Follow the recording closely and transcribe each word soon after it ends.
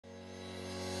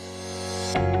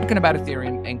talking about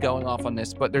Ethereum and going off on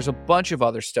this, but there's a bunch of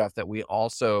other stuff that we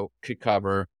also could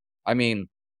cover. I mean,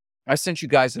 I sent you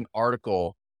guys an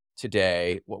article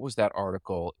today. What was that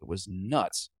article? It was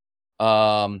nuts.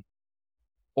 I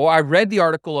read the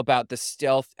article about the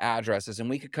stealth addresses, and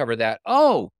we could cover that.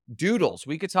 Oh, Doodles.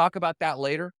 We could talk about that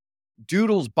later.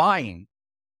 Doodles buying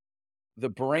the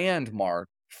brand mark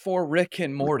for Rick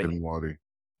and Morty. Rick and Morty.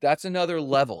 That's another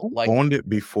level. Who Like, owned it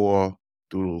before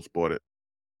Doodles bought it?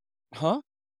 huh?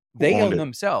 Who They owned own it?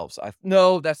 themselves.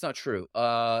 No, that's not true.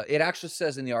 It actually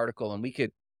says in the article, and we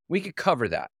could cover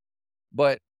that.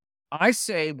 But I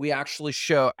say we actually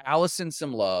show Allison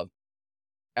some love.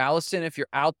 Allison, if you're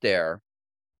out there,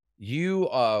 you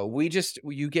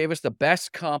gave us the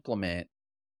best compliment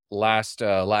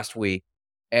last week,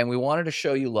 and we wanted to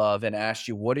show you love and ask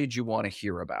you, what did you want to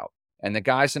hear about? And the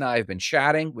guys and I have been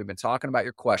chatting. We've been talking about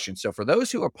your questions. So for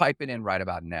those who are piping in right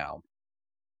about now,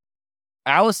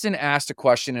 Allison asked a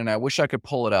question, and I wish I could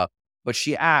pull it up, but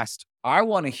she asked, I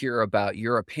want to hear about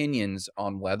your opinions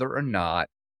on whether or not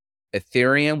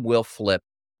Ethereum will flip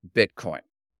Bitcoin.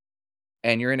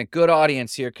 And you're in a good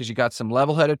audience here because you got some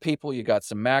level-headed people, you got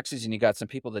some maxis, and you got some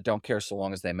people that don't care so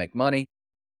long as they make money.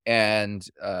 And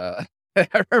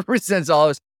that represents all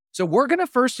of us. So we're going to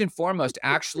first and foremost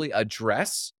actually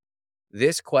address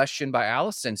this question by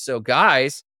Allison. So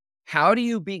guys, how do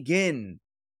you begin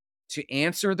to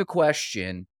answer the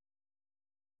question,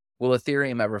 will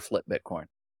Ethereum ever flip Bitcoin?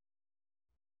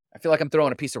 I feel like I'm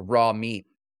throwing a piece of raw meat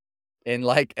in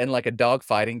like a dog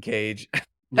fighting cage.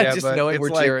 Yeah, just but knowing it's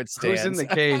where like, Jared stands. who's in the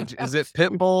cage? Is it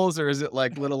pit bulls or is it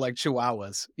like little like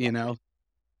chihuahuas, you know?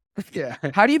 Yeah.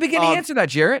 How do you begin to answer that,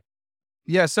 Jared?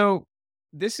 Yeah, so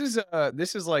this is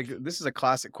a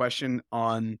classic question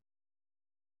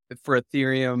for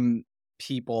Ethereum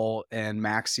people and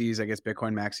maxis, I guess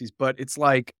Bitcoin maxis, but it's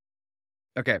like,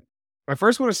 okay, I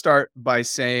first want to start by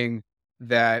saying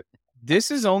that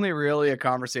this is only really a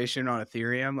conversation on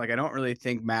Ethereum. Like, I don't really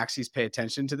think maxis pay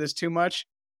attention to this too much.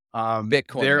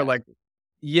 Bitcoin, they're maxis. like,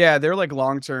 yeah, they're like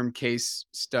long-term case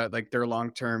like their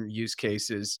long-term use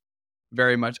cases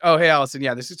very much. Oh, hey, Allison.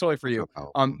 Yeah, this is totally for you.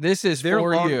 This is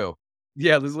for you.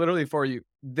 Yeah, this is literally for you.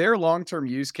 Their long-term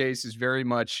use case is very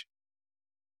much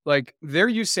like they're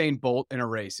Usain Bolt in a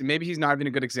race. And maybe he's not even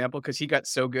a good example because he got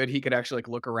so good he could actually like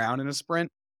look around in a sprint.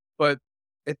 But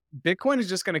Bitcoin is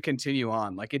just going to continue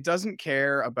on. Like, it doesn't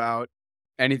care about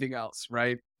anything else,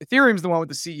 right? Ethereum's the one with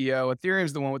the CEO.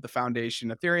 Ethereum's the one with the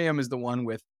foundation. Ethereum is the one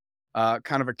with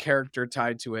kind of a character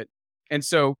tied to it. And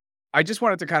so I just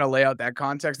wanted to kind of lay out that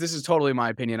context. This is totally my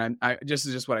opinion. This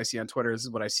is just what I see on Twitter. This is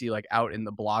what I see like out in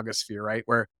the blogosphere, right?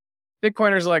 Where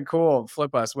Bitcoiners are like, cool,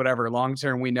 flip us, whatever. Long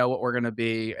term, we know what we're going to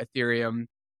be. Ethereum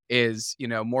is,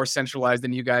 more centralized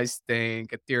than you guys think.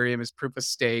 Ethereum is proof of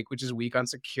stake, which is weak on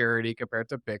security compared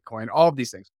to Bitcoin, all of these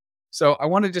things. So I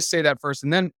want to just say that first.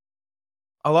 And then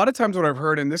a lot of times what I've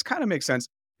heard, and this kind of makes sense,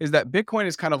 is that Bitcoin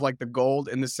is kind of like the gold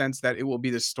in the sense that it will be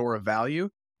the store of value.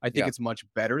 I think it's much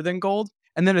better than gold.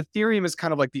 And then Ethereum is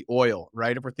kind of like the oil,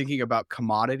 right? If we're thinking about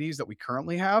commodities that we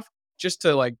currently have, just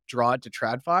to like draw it to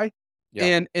TradFi. Yeah.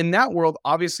 And in that world,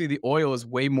 obviously the oil is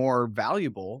way more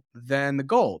valuable than the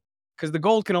gold because the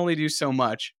gold can only do so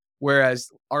much, whereas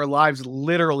our lives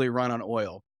literally run on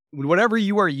oil. Whatever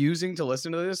you are using to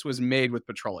listen to this was made with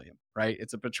petroleum, right?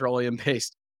 It's a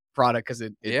petroleum-based product because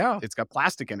it's got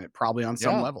plastic in it, probably on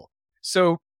some level.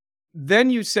 So then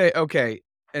you say, okay,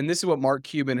 and this is what Mark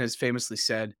Cuban has famously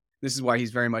said. This is why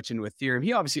he's very much into Ethereum.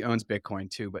 He obviously owns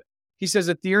Bitcoin too, but he says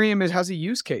Ethereum has a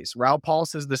use case. Raoul Pal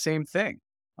says the same thing.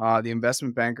 The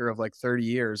investment banker of like 30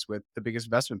 years with the biggest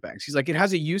investment banks. He's like, it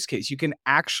has a use case. You can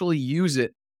actually use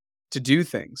it to do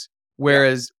things.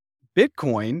 Whereas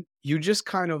Bitcoin, you just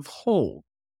kind of hold.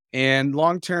 And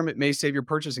long-term, it may save your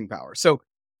purchasing power. So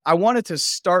I wanted to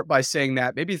start by saying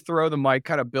that, maybe throw the mic,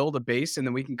 kind of build a base, and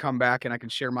then we can come back and I can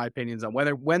share my opinions on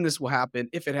when this will happen.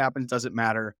 If it happens, doesn't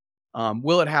matter.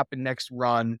 Will it happen next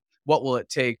run? What will it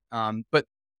take? But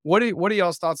what are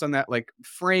y'all's thoughts on that? Like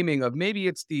framing of maybe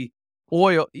it's the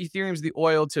oil, Ethereum's the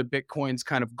oil to Bitcoin's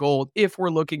kind of gold, if we're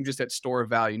looking just at store of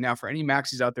value. Now, for any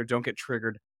maxis out there, don't get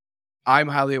triggered. I'm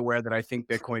highly aware that I think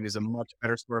Bitcoin is a much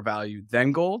better store of value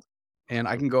than gold. And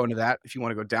I can go into that if you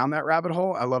want to go down that rabbit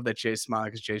hole. I love that Jay's smiling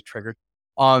because Jay's triggered.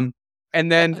 And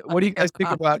then what do you guys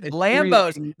think about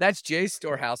Lambos? That's Jay's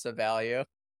storehouse of value.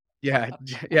 Yeah,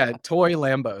 toy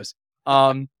Lambos.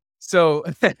 So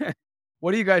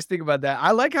what do you guys think about that?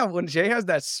 I like how when Jay has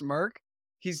that smirk,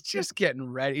 he's just getting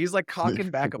ready. He's like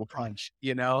cocking back a punch,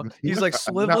 He's like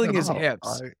swiveling his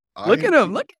hips. Look at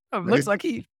him. Looks like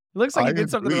he did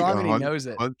something wrong and he knows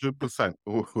it. 100%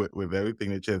 with everything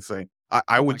that Jay's saying.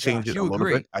 I would change it a little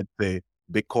bit. I'd say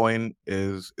Bitcoin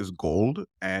is gold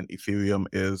and Ethereum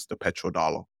is the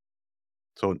petrodollar.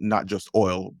 So not just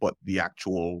oil, but the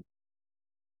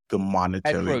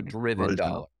monetary Petro-driven version of.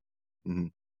 dollar.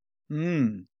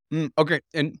 Mhm. Okay,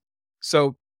 and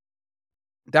so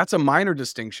that's a minor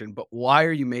distinction, but why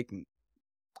are you making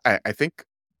I think,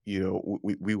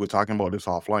 we were talking about this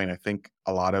offline. I think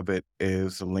a lot of it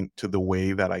is linked to the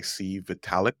way that I see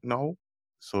Vitalik now.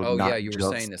 So Oh, yeah, not you were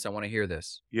saying just this. I wanna hear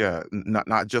this. yeah,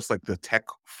 not just like the tech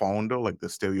founder, like the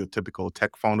stereotypical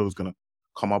tech founder who's gonna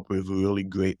come up with really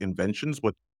great inventions,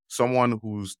 but someone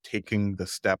who's taking the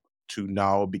step to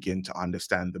now begin to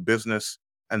understand the business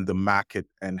and the market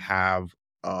and have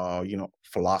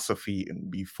philosophy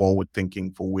and be forward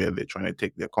thinking for where they're trying to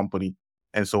take their company.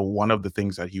 And so one of the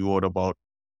things that he wrote about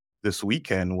this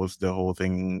weekend was the whole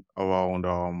thing around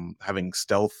having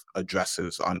stealth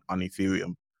addresses on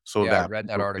Ethereum so Yeah, I that read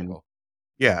that people can article.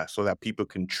 yeah, so that people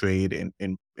can trade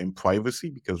in privacy,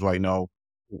 because right now,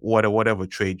 whatever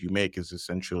trade you make is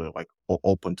essentially like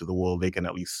open to the world. They can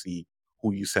at least see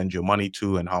who you send your money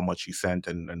to and how much you sent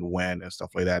and when and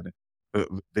stuff like that.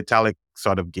 Vitalik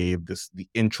sort of gave the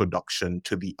introduction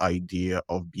to the idea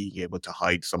of being able to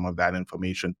hide some of that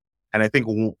information. And I think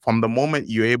from the moment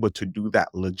you're able to do that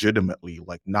legitimately,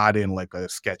 like not in like a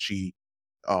sketchy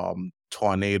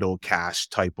tornado cash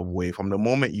type of way, from the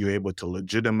moment you're able to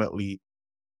legitimately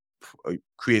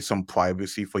create some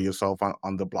privacy for yourself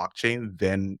on the blockchain,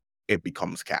 then it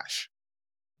becomes cash.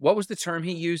 What was the term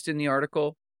he used in the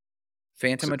article? Is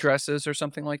Phantom it addresses or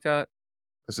something like that?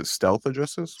 is it stealth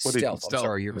addresses? What did Stealth, I'm stealth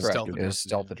sorry, you're correct. stealth It is addresses? Yeah.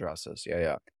 stealth addresses.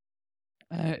 Yeah,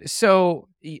 yeah. So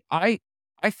I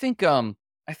think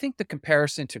I think the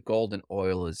comparison to gold and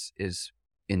oil is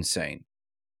insane.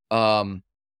 Um,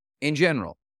 in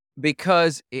general,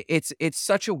 because it's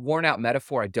such a worn out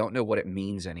metaphor. I don't know what it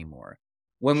means anymore.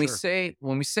 Sure.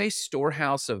 When we say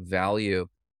storehouse of value,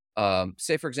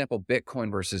 say for example,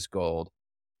 Bitcoin versus gold,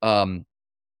 um,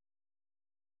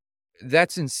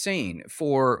 that's insane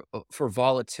for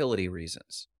volatility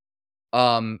reasons.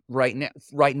 Now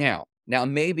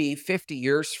maybe 50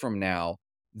 years from now,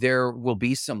 there will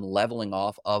be some leveling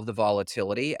off of the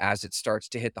volatility as it starts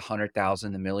to hit the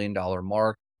 100,000, the $1,000,000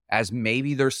 mark, as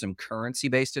maybe there's some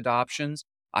currency-based adoptions.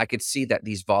 I could see that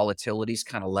these volatilities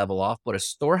kinda level off, but a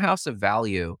storehouse of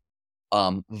value,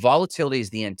 volatility is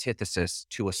the antithesis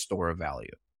to a store of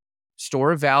value.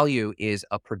 Store of value is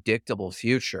a predictable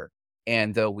future.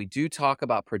 And though we do talk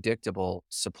about predictable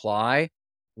supply,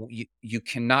 you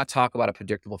cannot talk about a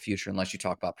predictable future unless you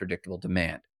talk about predictable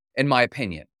demand, in my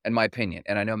opinion. In my opinion.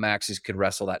 And I know Max's could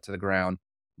wrestle that to the ground.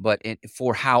 But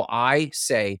for how I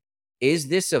say, is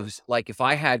this of like if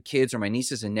I had kids or my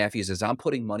nieces and nephews, as I'm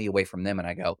putting money away from them and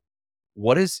I go,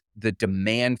 what is the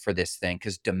demand for this thing?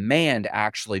 Because demand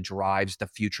actually drives the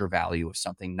future value of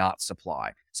something, not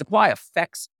supply. Supply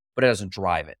affects, but it doesn't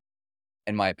drive it,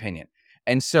 in my opinion.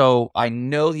 And so I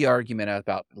know the argument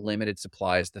about limited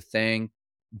supply is the thing,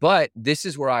 but this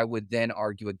is where I would then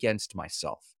argue against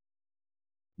myself.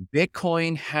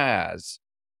 Bitcoin has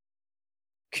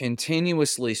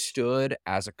continuously stood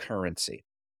as a currency,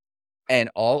 and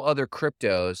all other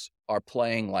cryptos are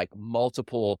playing like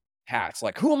multiple hats.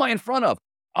 Like, who am I in front of?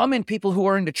 I'm in people who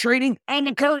are into trading and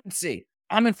the currency.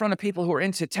 I'm in front of people who are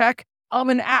into tech. I'm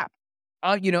an app.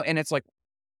 And it's like,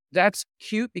 that's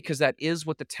cute because that is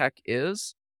what the tech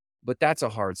is, but that's a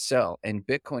hard sell. And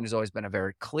Bitcoin has always been a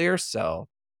very clear sell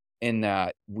in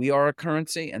that we are a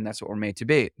currency and that's what we're made to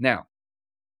be. Now,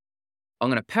 I'm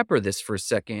going to pepper this for a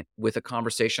second with a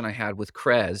conversation I had with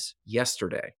Krez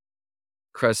yesterday.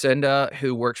 Crescenda,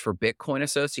 who works for Bitcoin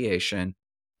Association,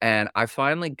 and I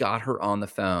finally got her on the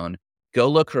phone. Go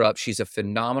look her up. She's a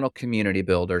phenomenal community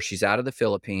builder. She's out of the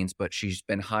Philippines, but she's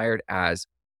been hired as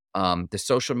the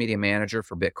social media manager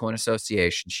for Bitcoin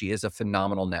Association. She is a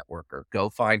phenomenal networker. Go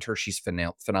find her. She's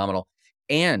phenomenal.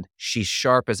 And she's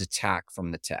sharp as a tack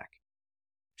from the tech.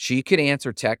 She could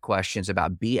answer tech questions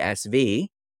about BSV,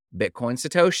 Bitcoin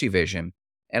Satoshi Vision.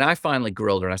 And I finally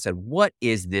grilled her and I said, what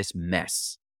is this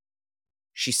mess?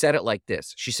 She said it like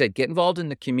this. She said, get involved in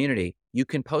the community. You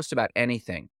can post about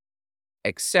anything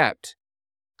except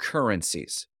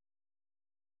currencies.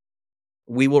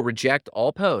 We will reject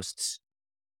all posts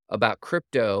about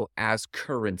crypto as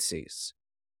currencies.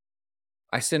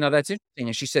 I said, no, that's interesting.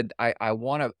 And she said, I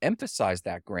want to emphasize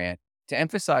that, Grant, to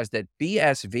emphasize that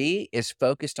BSV is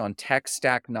focused on tech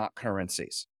stack, not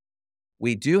currencies.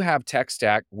 We do have tech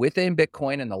stack within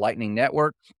Bitcoin and the Lightning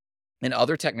Network and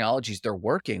other technologies they're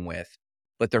working with,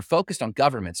 but they're focused on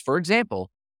governments. For example,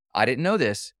 I didn't know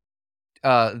this.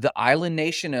 The island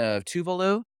nation of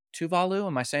Tuvalu,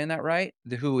 am I saying that right?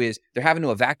 They're having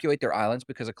to evacuate their islands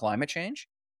because of climate change.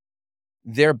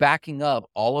 they're backing up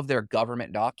all of their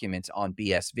government documents on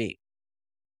BSV,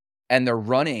 and they're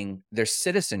running their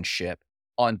citizenship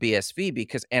on BSV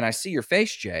because, and I see your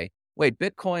face, Jay. Wait,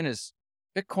 Bitcoin's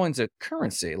a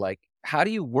currency. Like, how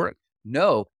do you work?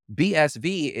 No,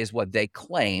 BSV is what they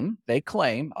claim. They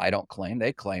claim. I don't claim.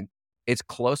 They claim it's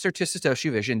closer to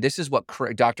Satoshi Vision. This is what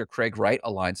Dr. Craig Wright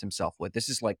aligns himself with. This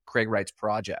is like Craig Wright's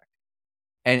project,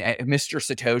 and Mr.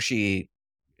 Satoshi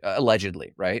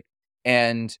allegedly, right?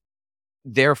 And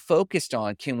they're focused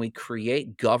on, can we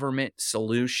create government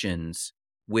solutions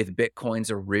with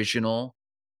Bitcoin's original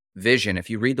vision? If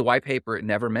you read the white paper, it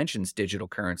never mentions digital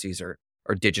currencies or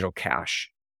digital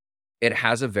cash. It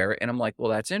has a and I'm like,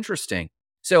 well, that's interesting.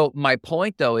 So my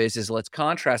point though is let's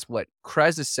contrast what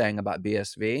Krez is saying about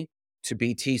BSV to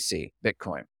BTC,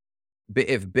 Bitcoin.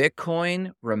 If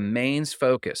Bitcoin remains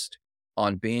focused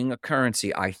on being a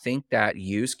currency, I think that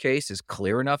use case is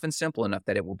clear enough and simple enough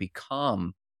that it will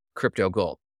become crypto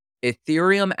gold.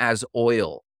 Ethereum as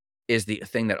oil is the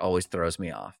thing that always throws me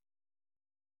off.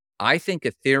 I think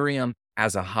Ethereum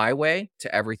as a highway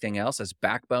to everything else, as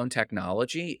backbone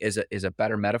technology, is a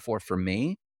better metaphor for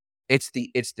me. It's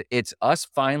us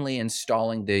finally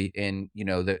installing the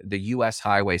US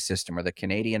highway system or the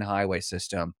Canadian highway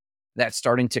system that's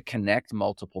starting to connect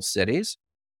multiple cities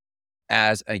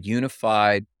as a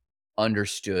unified,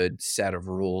 understood set of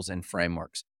rules and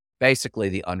frameworks, basically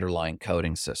the underlying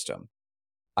coding system.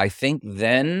 I think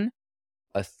then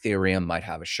Ethereum might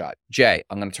have a shot. Jay,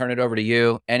 I'm going to turn it over to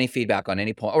you. Any feedback on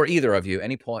any point, or either of you,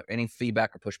 any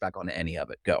feedback or pushback on any of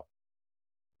it? Go.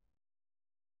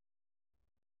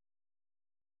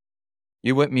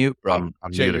 You went mute, bro.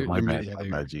 I'm Jay, muted. My bad. yeah, My there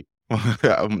you bad, G. No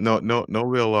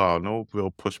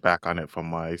real pushback on it from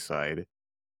my side.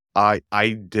 I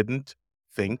didn't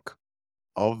think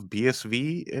of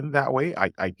BSV in that way.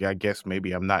 I guess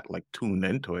maybe I'm not like tuned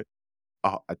into it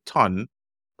a ton,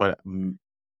 but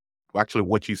actually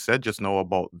what you said just now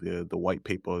about the white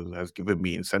paper has given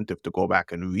me incentive to go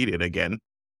back and read it again,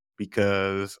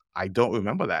 because I don't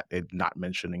remember that it not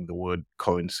mentioning the word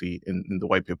currency in the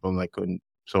white paper, and I couldn't.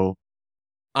 So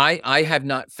I have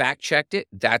not fact checked it.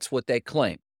 That's what they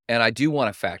claim. And I do want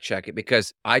to fact check it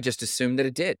because I just assumed that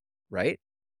it did, right?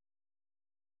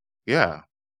 yeah.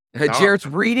 Now Jared's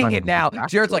I'm reading trying it to now. get back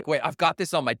Jared's to like, wait, I've got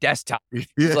this on my desktop. it.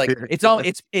 It's like, Yeah.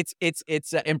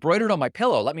 it's embroidered on my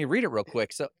pillow. Let me read it real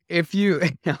quick. So If you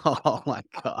oh my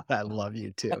god, I love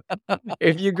you too.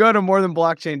 If you go to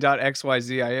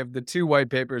morethanblockchain.xyz, I have the 2 white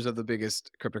papers of the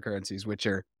biggest cryptocurrencies, which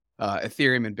are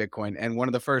Ethereum and Bitcoin. And one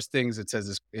of the first things it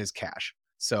says is cash.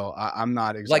 So I'm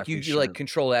not like exactly you sure. like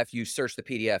Control F, you search the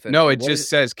PDF. No, it what just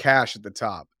says cash at the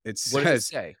top. It what does it says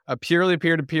say? a purely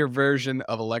peer-to-peer version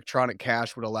of electronic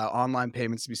cash would allow online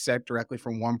payments to be sent directly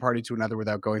from one party to another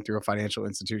without going through a financial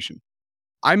institution.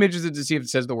 I'm interested to see if it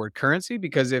says the word currency,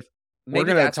 because if we're Maybe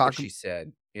going to that's what talk, she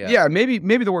said. yeah, maybe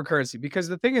the word currency, because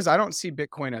the thing is, I don't see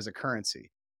Bitcoin as a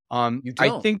currency. You I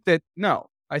don't. think that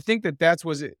that's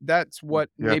what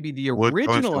Yeah. maybe the The word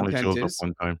currency original only intent shows up is.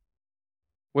 one time.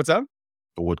 What's up?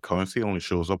 The word currency only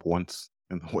shows up once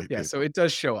in the white Yeah, paper. so it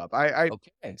does show up.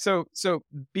 Okay. So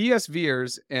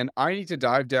BSVers, and I need to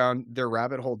dive down their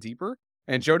rabbit hole deeper.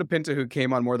 And Joe DePinta, who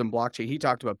came on More Than Blockchain, he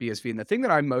talked about BSV. And the thing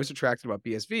that I'm most attracted about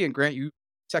BSV, and Grant, you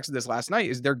texted this last night,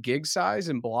 is their gig size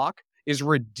and block is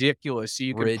ridiculous. So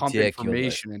you can pump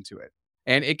information into it,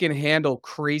 and it can handle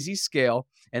crazy scale.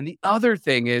 And the other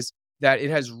thing is that it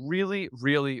has really,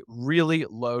 really, really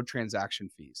low transaction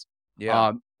fees.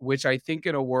 Yeah. Which I think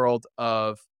in a world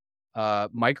of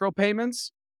micropayments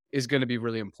is going to be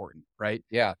really important, right?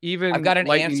 Yeah. Even I've got an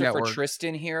Lightning answer Network. for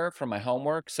Tristan here from my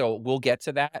homework, so we'll get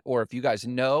to that. Or if you guys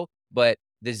know, but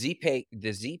the ZKP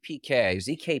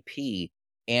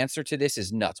answer to this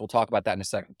is nuts. We'll talk about that in a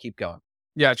second. Keep going.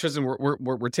 Yeah, Tristan, we're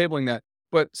tabling that.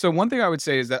 But so one thing I would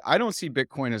say is that I don't see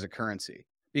Bitcoin as a currency,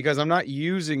 because I'm not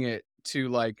using it to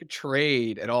like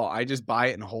trade at all. I just buy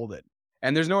it and hold it.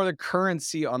 And there's no other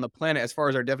currency on the planet as far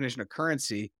as our definition of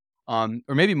currency. Or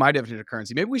maybe my definition of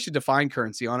currency. Maybe we should define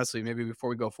currency, honestly, maybe before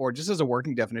we go forward, just as a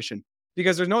working definition,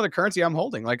 because there's no other currency I'm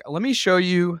holding. Like, let me show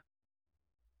you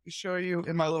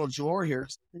in my little drawer here.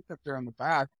 I think up there on the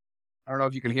back. I don't know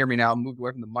if you can hear me now. I moved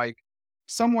away from the mic.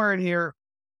 Somewhere in here,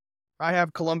 I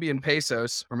have Colombian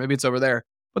pesos, or maybe it's over there,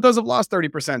 but those have lost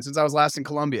 30% since I was last in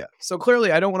Colombia. So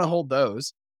clearly I don't want to hold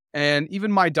those. And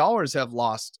even my dollars have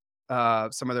lost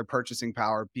some of their purchasing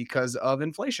power because of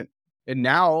inflation. And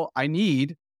now I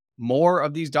need more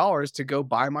of these dollars to go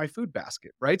buy my food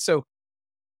basket, right? So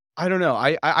I don't know.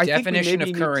 I Definition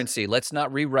think of currency. Let's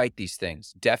not rewrite these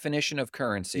things. Definition of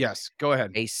currency. Yes, go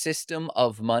ahead. A system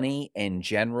of money in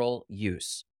general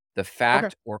use. the Okay.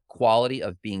 fact or quality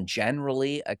of being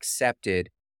generally accepted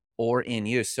or in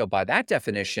use. So by that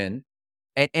definition,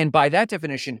 and by that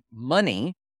definition,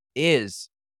 money is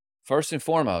first and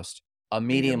foremost a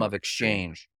medium Medium of of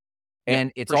exchange. exchange. Yeah,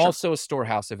 And it's for sure. also a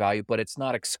storehouse of value, but it's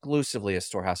not exclusively a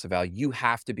storehouse of value. You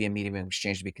have to be a medium of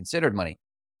exchange to be considered money.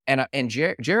 And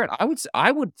Jared,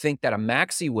 I would think that a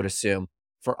maxi would assume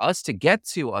for us to get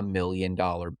to $1 million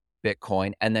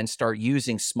Bitcoin and then start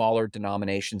using smaller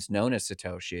denominations known as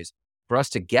Satoshis, for us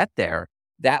to get there,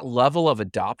 that level of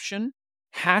adoption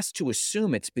has to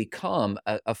assume it's become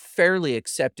a fairly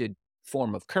accepted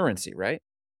form of currency, right?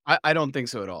 I don't think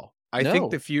so at all. I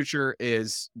think the No. future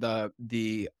is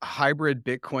the hybrid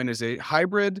Bitcoin is a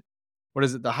hybrid what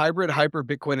is it? The hybrid hyper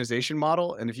Bitcoinization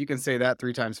model, and if you can say that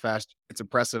 3 times fast, it's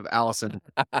impressive, Allison.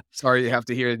 Sorry you have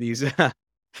to hear these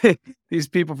these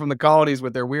people from the colonies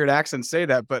with their weird accents say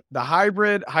that, but the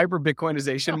hybrid hyper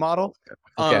Bitcoinization model,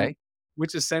 um, Okay.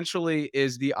 which essentially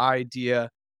is the idea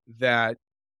that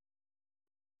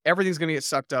everything's gonna get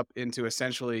sucked up into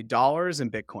essentially dollars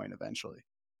and Bitcoin eventually.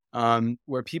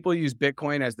 Where people use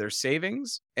Bitcoin as their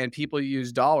savings and people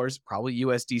use dollars, probably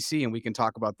USDC, and we can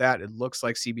talk about that. It looks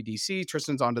like CBDC.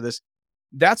 Tristan's onto this.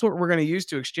 That's what we're going to use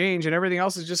to exchange, and everything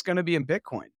else is just going to be in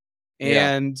Bitcoin.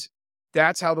 Yeah. And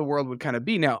that's how the world would kind of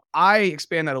be. Now, I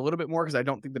expand that a little bit more because I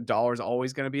don't think the dollar is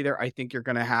always going to be there. I think you're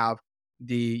going to have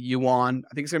the yuan.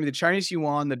 I think it's going to be the Chinese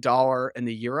yuan, the dollar, and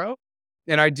the euro.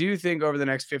 And I do think over the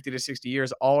next 50 to 60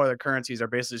 years, all other currencies are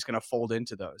basically just going to fold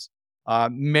into those.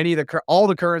 Many of all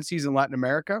the currencies in Latin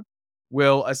America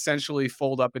will essentially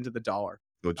fold up into the dollar.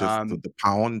 So just Um, the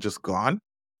pound just gone?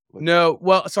 Like, no,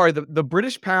 well, sorry, the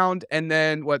British pound and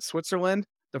then what Switzerland,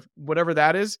 whatever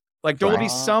that is. Like there will be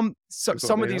francs is what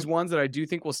some of they these have? ones that I do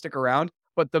think will stick around,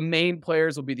 but the main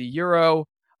players will be the euro,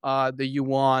 the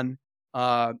yuan,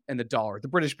 and the dollar. The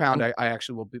British pound, Un I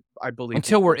actually I believe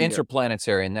Until will we're be there.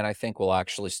 interplanetary, and then I think we'll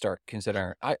actually start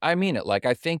considering I mean it, like,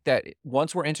 I think that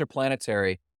once we're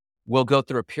interplanetary, we'll go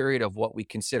through a period of what we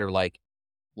consider, like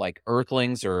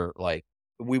Earthlings or, like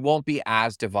we won't be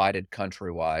as divided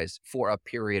country-wise for a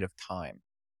period of time.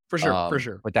 For sure, for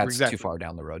sure, But that's too exactly. far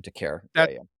down the road to care. Yeah,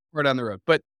 That's yeah, far down the road.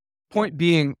 But yeah. point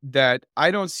being that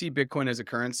I don't see Bitcoin as a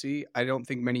currency. I don't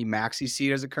think many maxis see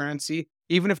it as a currency,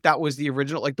 even if that was the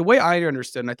original. Like the way I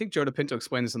understood, and I think Joe DePinto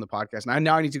explained this on the podcast. And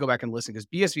now I need to go back and listen because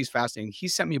BSV is fascinating. He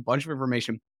sent me a bunch of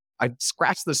information. I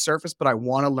scratched the surface, but I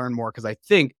want to learn more because I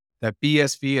think that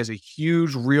BSV is a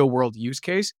huge real world use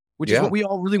case, which is what Yeah. we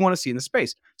all really want to see in the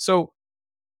space.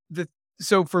 The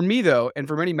so for me though, and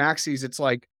for many maxis, it's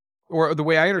like, or the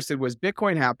way I understood was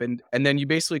Bitcoin happened, and then you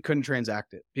basically couldn't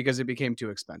transact it because it became too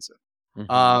expensive.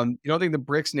 Mhm. You don't think the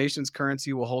BRICS nations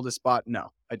currency will hold a spot?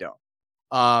 No, I don't.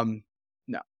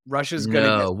 No, Russia's gonna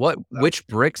get No, what swallowed up. which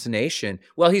BRICS nation?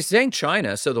 Well, he's saying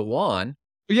China, so the yuan,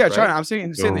 But yeah, China. right? I'm saying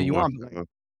that So you what, want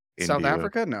South India,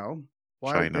 Africa? No,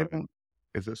 why they China, don't?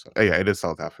 is this? Oh, yeah, it is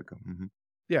South Africa. Mhm.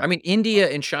 Yeah, I mean, India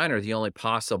and China are the only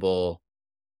possible.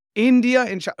 India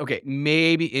and China. Okay,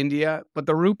 maybe India, but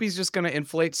the rupee's just gonna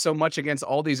inflate so much against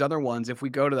all these other ones. If we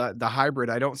go to the hybrid,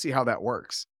 I don't see how that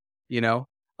works. You know,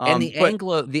 And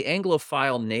but the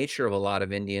Anglophile nature of a lot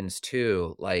of Indians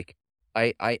too, like,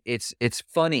 it's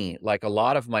funny, like, a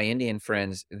lot of my Indian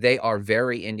friends, they are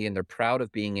very Indian, they're proud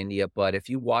of being India, but if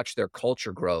you watch their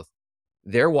culture growth,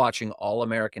 they're watching all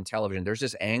American television. There's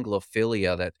this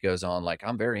Anglophilia that goes on, like,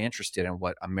 I'm very interested in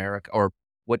what America or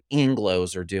what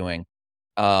Anglos are doing.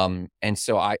 And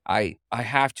so I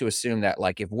have to assume that,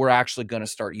 like, if we're actually gonna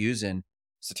start using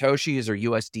Satoshis or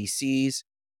USDCs,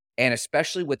 and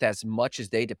especially with as much as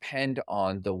they depend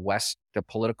on the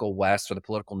political West or the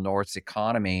political North's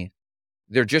economy,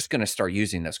 they're just gonna start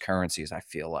using those currencies, I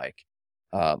feel like,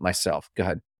 myself. Go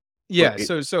ahead. But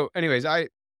yeah. Anyways,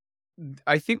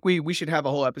 I think we should have a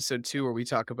whole episode too where we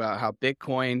talk about how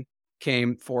Bitcoin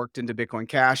came forked into Bitcoin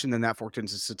Cash and then that forked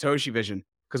into Satoshi Vision.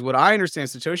 Because what I understand,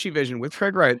 Satoshi Vision with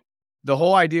Craig Wright, the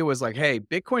whole idea was like, hey,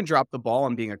 Bitcoin dropped the ball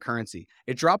on being a currency.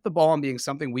 It dropped the ball on being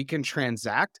something we can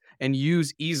transact and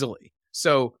use easily.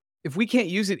 So if we can't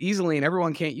use it easily and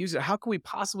everyone can't use it, how can we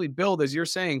possibly build, as you're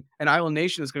saying, an island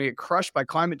nation that's going to get crushed by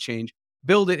climate change,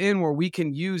 build it in where we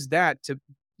can use that to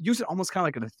use it almost kind of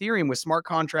like an Ethereum with smart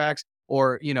contracts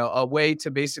or, a way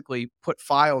to basically put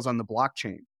files on the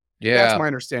blockchain. That's Yeah. my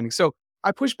understanding. So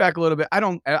I push back a little bit. I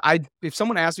don't if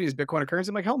someone asks me is Bitcoin a currency,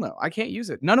 I'm like, hell no, I can't use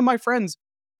it. None of my friends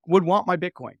would want my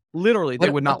Bitcoin. Literally, they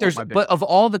would not want my But Bitcoin. of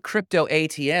all the crypto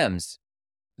ATMs,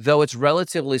 though it's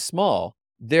relatively small,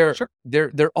 Sure.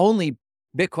 they're only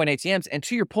Bitcoin ATMs, and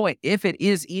to your point, if it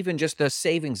is even just a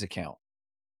savings account,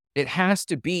 it has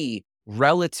to be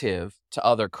relative to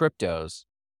other cryptos.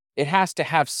 It has to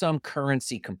have some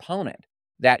currency component.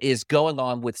 that is going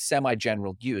on with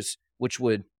semi-general use, which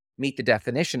would meet the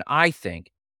definition, I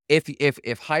think,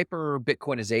 if hyper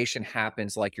Bitcoinization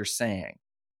happens like you're saying,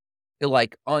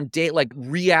 like on date, like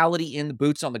reality in the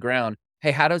boots on the ground.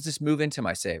 Hey, how does this move into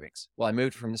my savings? Well, I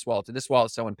moved from this wallet to this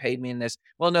wallet. Someone paid me in this.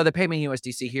 Well, no, they paid me in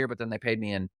USDC here, but then they paid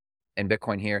me in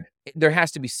Bitcoin here. There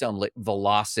has to be some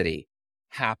velocity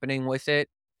happening with it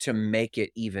to make it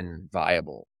even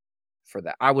viable for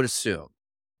that. I would assume.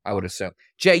 I would assume.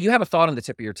 Jay, you have a thought on the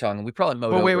tip of your tongue, and we probably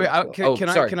mowed Well, wait, over wait. it. So, oh,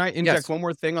 sorry. Can I inject Yes. one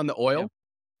more thing on the Yeah. oil?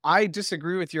 I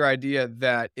disagree with your idea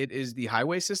that it is the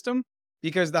highway system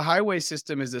because the highway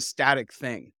system is a static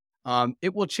thing.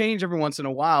 It will change every once in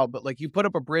a while, but like you put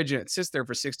up a bridge and it sits there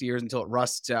for 60 years until it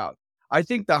rusts out. I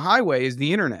think the highway is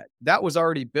the internet. That was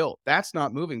already built. That's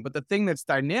not moving. But the thing that's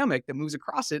dynamic that moves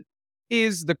across it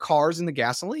is the cars and the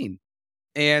gasoline.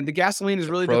 And the gasoline is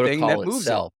The really the thing that protocol moves it.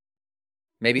 itself.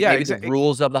 Maybe Yeah, maybe the exactly.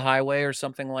 rules of the highway or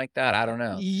something like that. I don't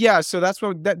know. Yeah, so that's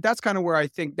kind of where I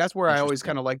think that's where I always Interesting.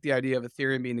 kind of like the idea of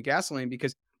Ethereum being the gasoline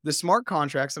because the smart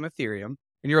contracts on Ethereum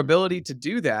and your ability to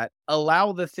do that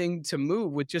allow the thing to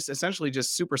move with just essentially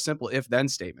just super simple if then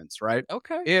statements, right?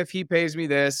 Okay. If he pays me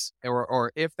this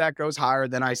or if that goes higher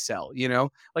then I sell, you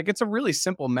know? Like it's a really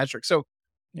simple metric. So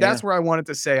Yeah. that's where I wanted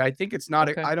to say I think it's not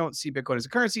Okay. I don't see Bitcoin as a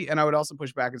currency and I would also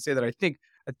push back and say that I think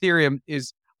Ethereum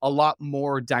is a lot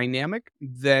more dynamic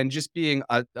than just being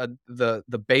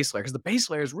the base layer because the base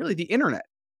layer is really the internet.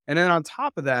 And then on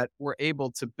top of that, we're able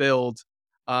to build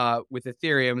with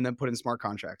Ethereum and then put in smart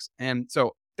contracts. And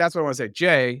so that's what I want to say.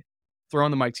 Jay, throwing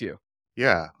the mic to you.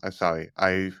 Yeah, I'm sorry.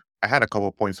 I had a couple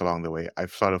of points along the way.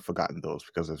 I've sort of forgotten those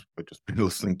because I've just been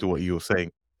listening to what you were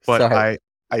saying. But Sorry.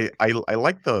 I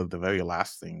like the very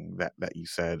last thing that you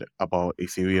said about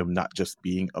Ethereum not just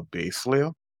being a base layer,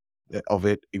 of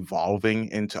it evolving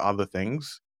into other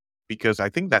things, because I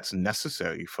think that's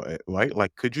necessary for it, right?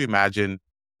 Like, could you imagine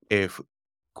if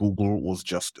Google was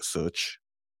just a search,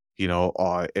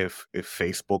 or if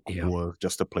Facebook Yeah. were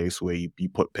just a place where you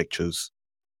put pictures,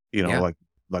 Yeah.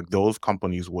 like those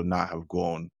companies would not have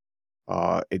grown.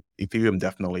 Ethereum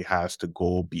definitely has to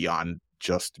go beyond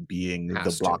just being the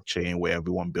Has to. blockchain where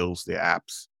everyone builds their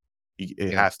apps. It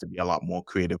Yeah. has to be a lot more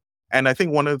creative. And I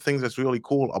think one of the things that's really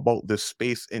cool about this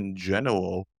space in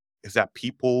general is that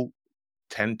people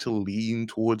tend to lean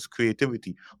towards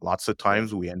creativity. Lots of Yeah.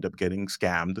 times we end up getting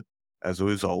scammed as a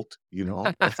result,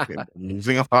 of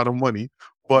losing a lot of money.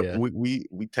 But Yeah.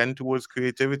 we tend towards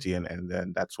creativity, and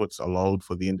then that's what's allowed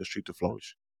for the industry to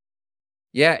flourish.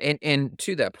 Yeah, and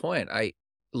to that point,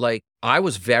 I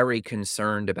was very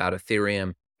concerned about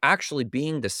Ethereum actually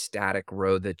being the static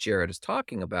road that Jared is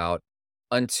talking about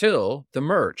until the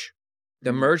merge. The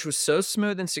Mhm. merge was so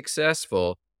smooth and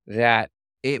successful that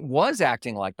it was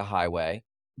acting like the highway,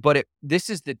 but this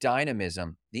is the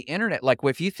dynamism. The internet, like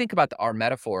if you think about our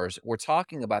metaphors, we're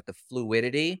talking about the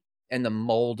fluidity and the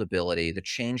moldability, the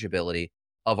changeability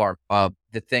of our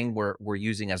the thing we're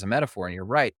using as a metaphor. And you're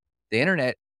right. The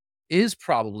internet is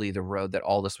probably the road that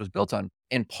all this was built on,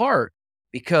 in part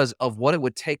because of what it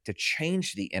would take to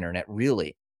change the internet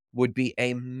really would be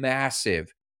a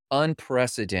massive,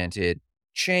 unprecedented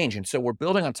change. And so we're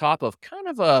building on top of kind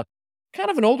of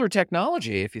an older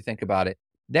technology, if you think about it.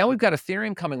 Now we've got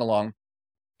Ethereum coming along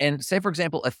and say, for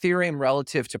example, Ethereum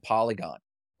relative to Polygon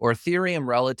or Ethereum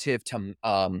relative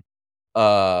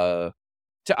uh,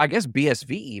 to I guess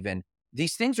BSV even,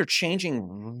 these things are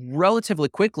changing relatively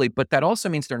quickly, but that also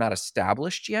means they're not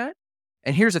established yet.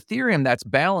 And here's Ethereum that's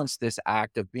balanced this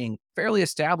act of being fairly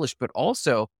established, but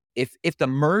also if the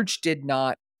merge did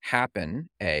not happen,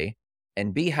 A,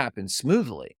 and B happened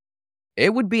smoothly,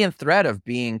 it would be in threat of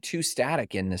being too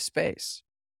static in this space.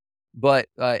 But,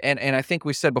 and I think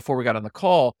we said before we got on the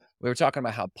call, we were talking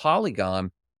about how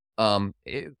Polygon,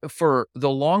 for the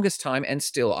longest time, and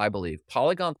still, I believe,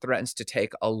 Polygon threatens to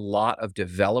take a lot of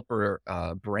developer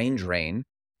brain drain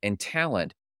and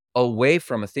talent away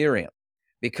from Ethereum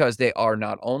because they are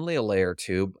not only a layer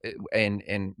two,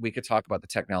 and we could talk about the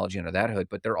technology under that hood,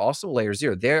 but they're also layer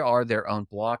zero. They are their own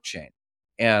blockchain,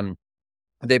 and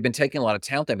they've been taking a lot of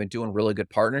talent. They've been doing really good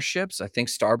partnerships. I think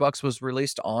Starbucks was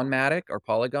released on Matic or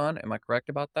Polygon. Am I correct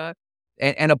about that?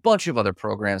 And a bunch of other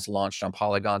programs launched on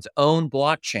Polygon's own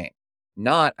blockchain,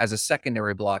 not as a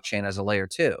secondary blockchain as a layer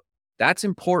two. That's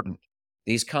important.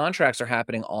 These contracts are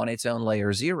happening on its own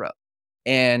layer zero.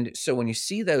 And so when you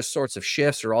see those sorts of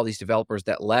shifts or all these developers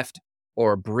that left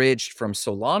or bridged from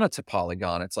Solana to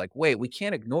Polygon, it's like, wait, we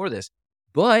can't ignore this.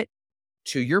 But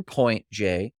to your point,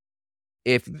 Jay,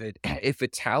 if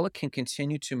Vitalik can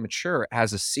continue to mature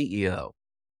as a CEO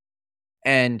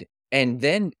and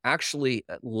then actually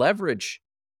leverage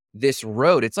this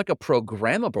road, it's like a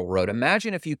programmable road.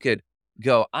 Imagine if you could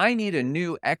go, I need a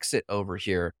new exit over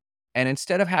here. And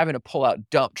instead of having to pull out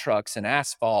dump trucks and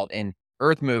asphalt and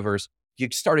earth movers, you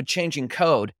started changing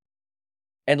code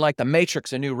and like the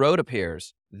matrix, a new road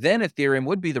appears. Then Ethereum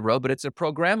would be the road, but it's a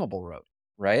programmable road,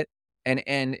 right?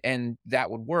 And that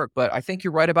would work. But I think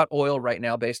you're right about oil right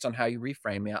now, based on how you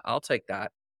reframe me. I'll take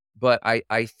that. But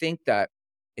I think that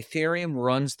Ethereum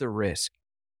runs the risk,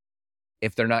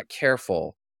 if they're not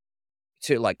careful,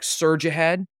 to like surge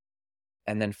ahead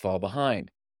and then fall behind.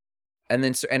 And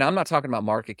then, and I'm not talking about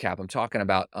market cap. I'm talking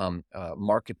about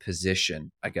market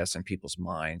position, I guess, in people's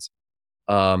minds.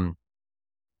 Um,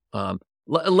 um,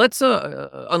 let's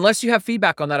unless you have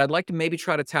feedback on that, I'd like to maybe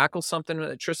try to tackle something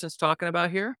that Tristan's talking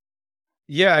about here.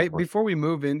 Yeah, Go for it. before we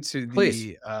move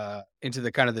Please. into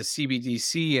the kind of the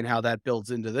CBDC and how that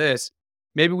builds into this,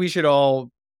 maybe we should all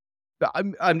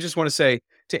I'm just want to say,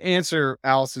 to answer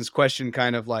Allison's question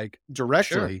kind of like Sure.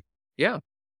 directly, Yeah.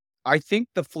 I think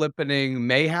the flippening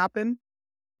may happen,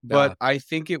 but Uh, I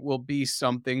think it will be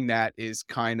something that is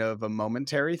kind of a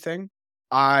momentary thing.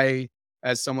 I,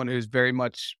 as someone who's very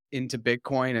much into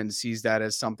Bitcoin and sees that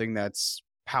as something that's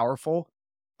powerful,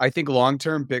 I think long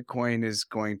term Bitcoin is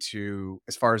going to,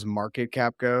 as far as market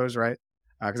cap goes, right?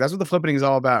 Because that's what the flipping is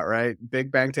all about, right?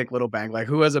 Big bank take little bank. Like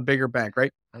who has a bigger bank,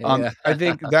 right? yeah. I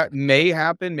think that may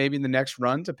happen maybe in the next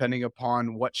run, depending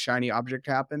upon what shiny object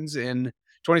happens. In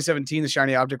 2017, the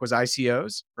shiny object was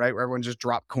ICOs, right? Where everyone just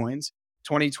dropped coins.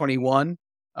 2021,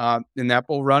 in that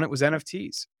bull run, it was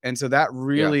NFTs. And so that Yeah.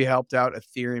 really helped out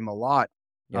Ethereum a lot.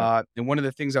 Yeah. And one of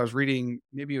the things I was reading,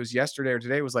 maybe it was yesterday or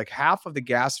today, was like half of the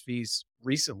gas fees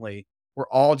recently were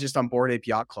all just on Bored Ape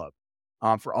Yacht Club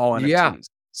for all Yeah. NFTs.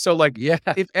 So, like, Yeah.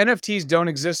 if NFTs don't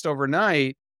exist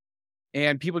overnight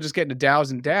and people just get into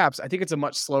DAOs and dApps, I think it's a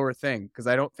much slower thing because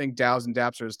I don't think DAOs and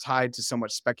dApps are as tied to so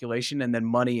much speculation and then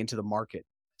money into the market.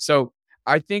 So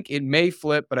I think it may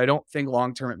flip, but I don't think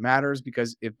long term it matters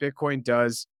because if Bitcoin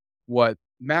does what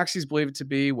maxis believe it to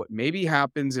be, what maybe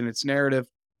happens in its narrative,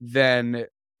 then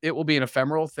it will be an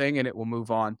ephemeral thing and it will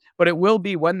move on. But it will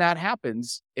be when that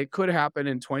happens. It could happen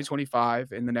in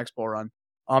 2025 in the next bull run.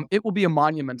 It will be a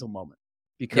monumental moment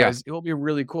Yeah. because it will be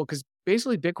really cool. Because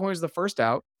basically, Bitcoin is the first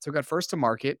out, so it got first to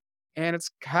market, and it's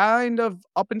kind of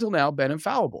up until now been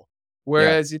infallible. Yeah.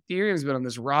 Whereas Ethereum's been on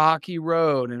this rocky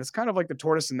road, and it's kind of like the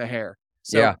tortoise and the hare.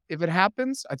 So Yeah. if it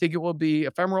happens, I think it will be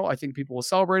ephemeral. I think people will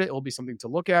celebrate it. It will be something to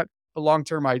look at. But long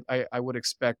term, I would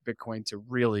expect Bitcoin to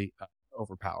really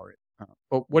overpower it.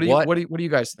 But What what do you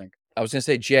guys think? I was gonna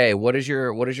say, Jay, what is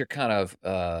your kind of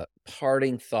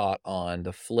parting thought on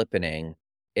the flippening?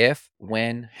 If,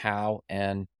 when, how,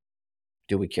 and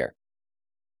do we care?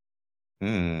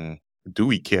 Hmm. Do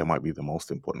we care might be the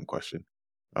most important question.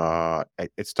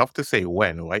 It's tough to say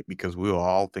when, right? Because we were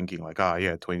all thinking like, ah,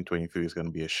 yeah, 2023 is going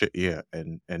to be a shit year,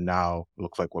 and now it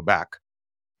looks like we're back.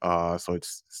 So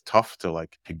it's tough to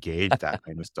like to gauge that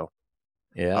kind of stuff.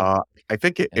 Yeah. Uh, I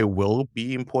think it Yeah. will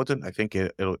be important. I think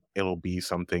it'll be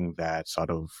something that sort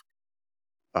of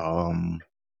um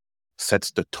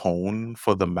sets the tone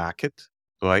for the market,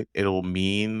 right? It'll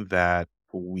mean that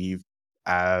we've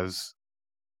as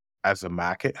as a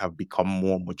market have become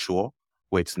more mature,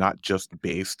 where it's not just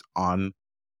based on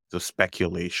the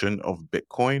speculation of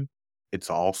Bitcoin. It's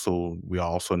also we're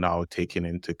also now taking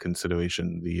into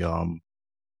consideration the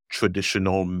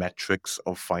traditional metrics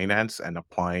of finance and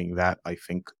applying that, I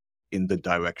think, in the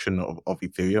direction of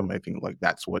Ethereum. I think like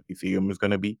that's what Ethereum is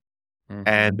going to be. Mhm.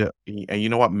 And you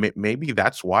know what? Maybe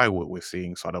that's why we're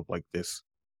seeing sort of like this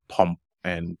pump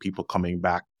and people coming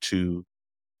back to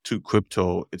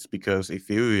crypto. It's because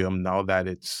Ethereum, now that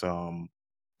it's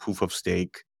proof of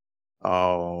stake,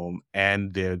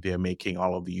 and they're making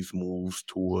all of these moves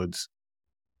towards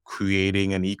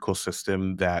creating an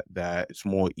ecosystem that it's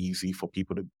more easy for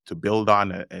people to build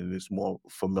on and is more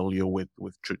familiar with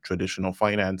traditional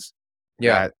finance,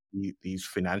 Yeah. that these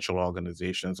financial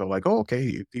organizations are like, oh,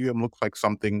 okay, Ethereum looks like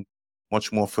something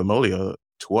much more familiar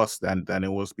to us than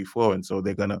it was before, and so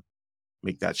they're gonna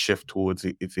make that shift towards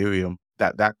Ethereum.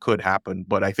 That could happen,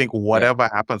 but I think Yeah. whatever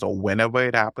happens or whenever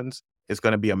it happens, it's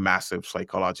going to be a massive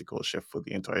psychological shift for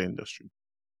the entire industry.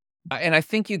 And I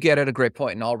think you get at a great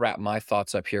point, and I'll wrap my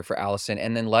thoughts up here for Allison,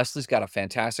 and then Leslie's got a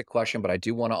fantastic question, but I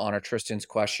do wanna honor Tristan's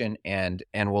question, and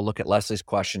we'll look at Leslie's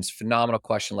questions. Phenomenal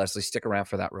question, Leslie. Stick around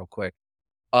for that real quick.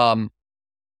 Um,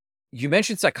 you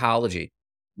mentioned psychology.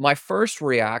 My first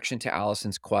reaction to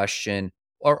Allison's question,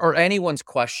 or anyone's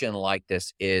question like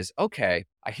this, is, "Okay,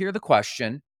 I hear the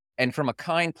question, and from a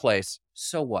kind place,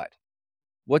 so what?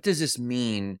 What does this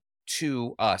mean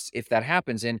to us if that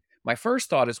happens?" And my first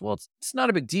thought is, well, it's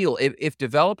not a big deal. If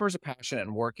developers are passionate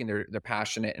and working, they're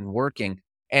passionate and working.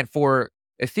 And for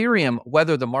Ethereum,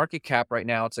 whether the market cap right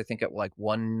now, it's I think at like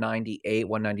 198,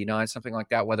 199, something like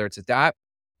that, whether it's at that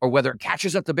or whether it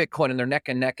catches up to Bitcoin and they're neck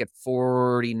and neck at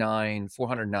 49,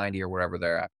 490 or wherever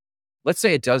they're at. Let's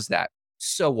say it does that.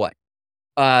 So what?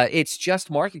 It's just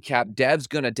market cap. Dev's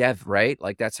gonna dev, right?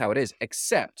 Like that's how it is.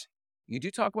 Except you do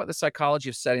talk about the psychology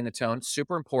of setting the tone,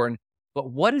 super important.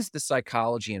 But what is the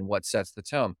psychology and what sets the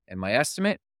tone? In my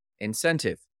estimate,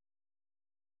 incentive.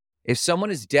 If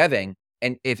someone is deving,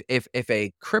 and if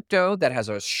a crypto that has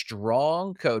a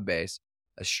strong code base,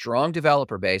 a strong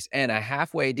developer base, and a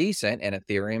halfway decent, and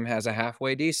Ethereum has a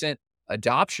halfway decent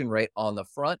adoption rate on the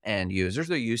front end, users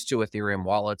are used to Ethereum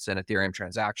wallets and Ethereum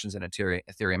transactions and Ethereum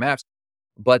apps.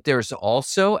 But there's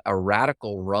also a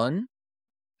radical run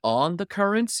on the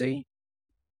currency.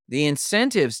 The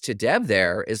incentives to dev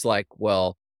there is like,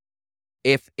 well,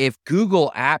 if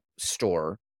Google App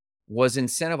Store was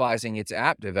incentivizing its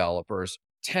app developers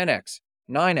 10x,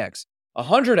 9x,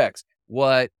 100x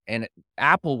what, and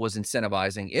Apple was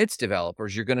incentivizing its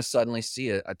developers, you're going to suddenly see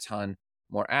a ton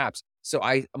more apps. So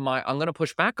I'm going to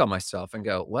push back on myself and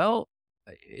go, well,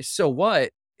 so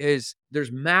what is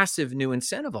there's massive new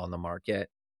incentive on the market.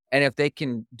 And if they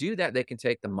can do that, they can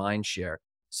take the mind share.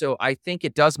 So I think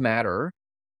it does matter,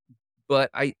 but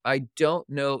I don't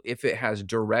know if it has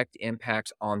direct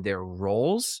impacts on their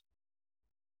roles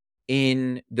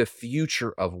in the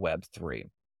future of Web3.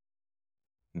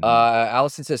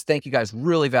 Allison says, thank you guys.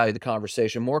 Really value the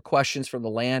conversation. More questions from the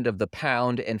land of the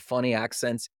pound and funny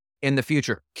accents in the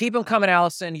future. Keep them coming,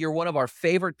 Allison. You're one of our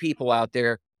favorite people out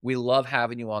there. We love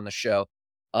having you on the show.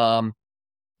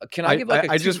 Can I give like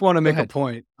I just want to make a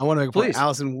point. I want to make a point. Please.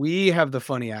 Allison, we have the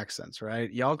funny accents, right?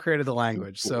 Y'all created the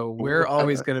language. So we're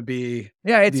always going to be.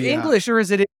 Yeah, it's English or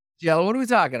is it yellow? What are we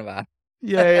talking about?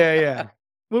 Yeah.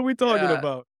 What are we talking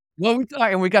about? Well,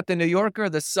 we got the New Yorker,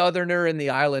 the Southerner, and the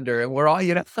Islander, and we're all,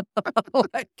 so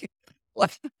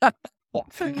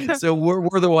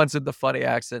we're the ones with the funny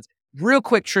accents. Real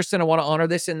quick, Tristan, I want to honor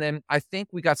this, and then I think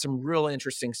we got some real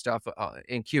interesting stuff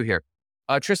in queue here.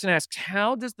 Tristan asks,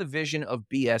 how does the vision of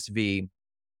BSV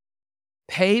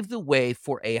pave the way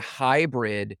for a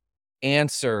hybrid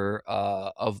answer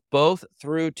of both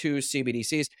through to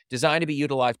CBDCs designed to be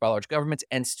utilized by large governments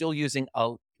and still using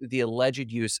the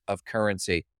alleged use of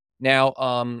currency? Now,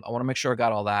 I want to make sure I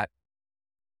got all that.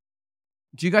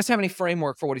 Do you guys have any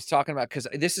framework for what he's talking about? Because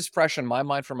this is fresh in my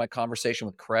mind from my conversation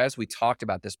with Krez. We talked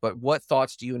about this, but what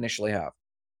thoughts do you initially have,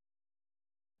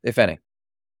 if any?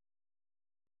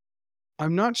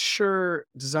 I'm not sure.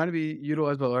 Designed to be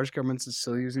utilized by large governments is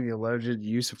still using the alleged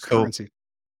use of currency.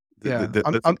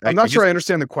 I'm not sure I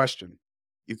understand the question.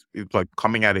 It's like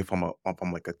coming at it from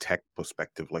like a tech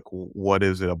perspective. Like, what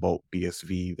is it about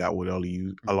BSV that would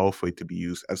allow for it to be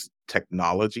used as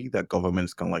technology that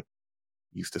governments can like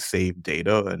use to save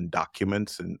data and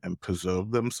documents and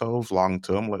preserve themselves long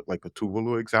term, like a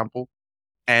Tuvalu example,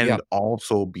 and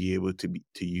also be able to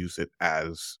use it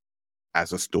as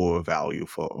a store of value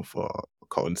for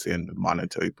currency and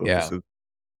monetary purposes. Yeah.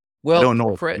 Well, I don't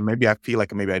know. Maybe I feel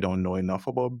like maybe I don't know enough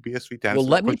about BSV to answer. Well,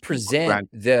 let me present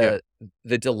the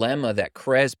dilemma that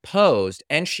Krez posed,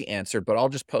 and she answered, but I'll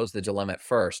just pose the dilemma at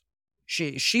first.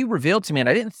 She revealed to me,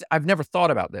 and I've never thought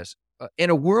about this,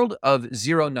 in a world of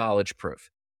zero knowledge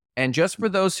proof. And just for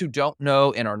those who don't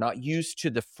know and are not used to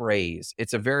the phrase,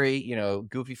 it's a very,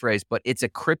 goofy phrase, but it's a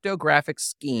cryptographic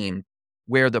scheme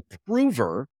where the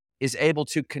prover is able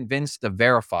to convince the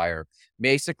verifier.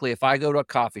 Basically, if I go to a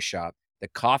coffee shop, the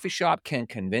coffee shop can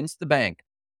convince the bank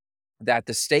that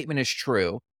the statement is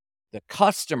true. The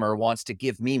customer wants to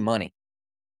give me money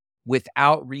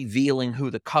without revealing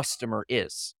who the customer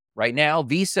is. Right now,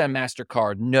 Visa and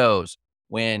MasterCard knows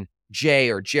when Jay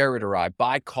or Jared or I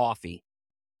buy coffee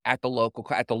at the local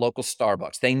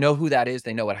Starbucks. They know who that is.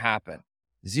 They know what happened.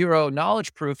 Zero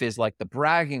knowledge proof is like the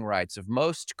bragging rights of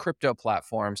most crypto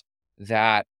platforms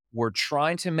that were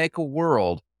trying to make a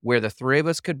world where the three of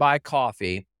us could buy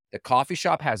coffee. The coffee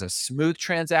shop has a smooth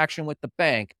transaction with the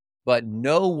bank, but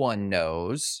no one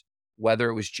knows whether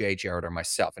it was Jay, Jared, or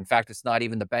myself. In fact, it's not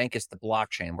even the bank, it's the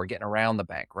blockchain. We're getting around the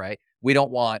bank, right? We don't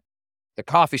want the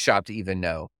coffee shop to even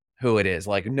know who it is.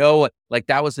 Like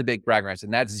that was the big brag rights.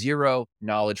 And that's zero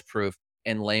knowledge proof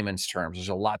in layman's terms. There's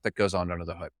a lot that goes on under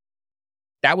the hood.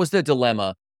 That was the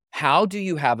dilemma. How do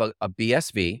you have a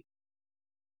BSV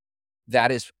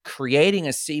that is creating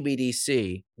a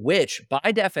CBDC, which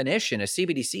by definition, a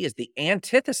CBDC is the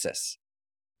antithesis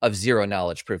of zero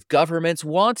knowledge proof? Governments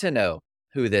want to know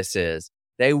who this is.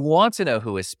 They want to know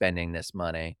who is spending this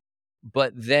money.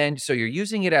 But then, so you're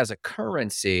using it as a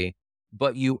currency,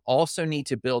 but you also need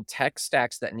to build tech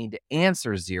stacks that need to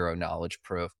answer zero knowledge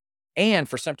proof. And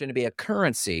for something to be a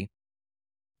currency,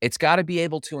 It's got to be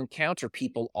able to encounter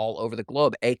people all over the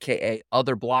globe, aka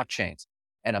other blockchains.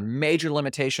 And a major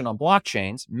limitation on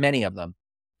blockchains, many of them,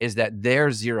 is that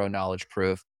their zero knowledge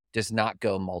proof does not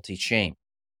go multi-chain.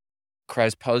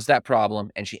 Krez posed that problem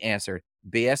and she answered,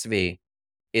 BSV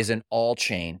is an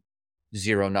all-chain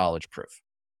zero knowledge proof.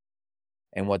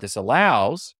 And what this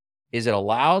allows is it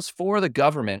allows for the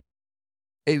government,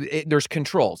 there's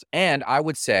controls. And I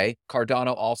would say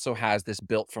Cardano also has this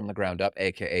built from the ground up,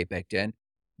 aka baked in.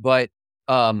 But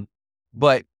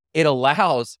it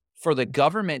allows for the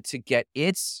government to get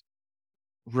its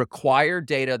required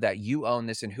data that you own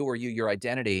this and who are you, your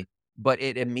identity. But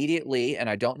it immediately, and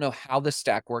I don't know how the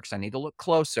stack works, I need to look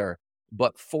closer,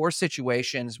 but for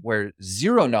situations where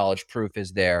zero knowledge proof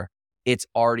is there, it's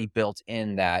already built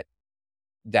in that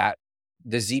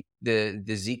the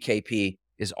ZKP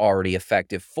is already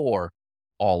effective for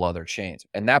all other chains.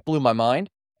 And that blew my mind.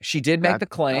 She did make the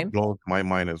claim. That blows my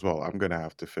mind as well. I'm gonna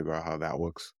have to figure out how that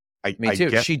works. Me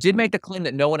too. She did make the claim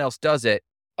that no one else does it.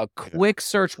 A quick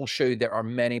search will show you there are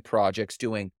many projects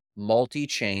doing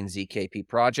multi-chain ZKP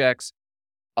projects.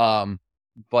 But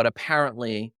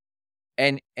apparently,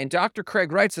 and Dr.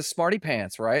 Craig Wright's a smarty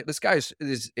pants, right? This guy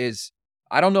is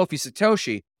I don't know if he's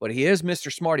Satoshi, but he is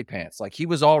Mr. Smarty Pants. Like, he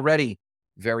was already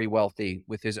very wealthy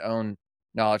with his own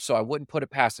knowledge, so I wouldn't put it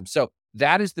past him. So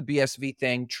that is the BSV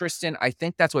thing. Tristan, I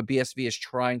think that's what BSV is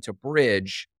trying to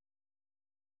bridge.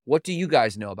 What do you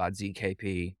guys know about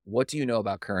ZKP? What do you know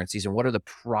about currencies? And what are the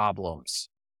problems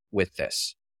with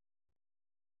this?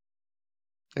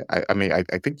 I mean, I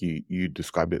think you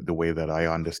described it the way that I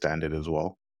understand it as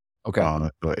well. Okay.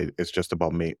 So it's just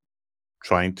about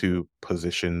trying to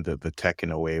position the tech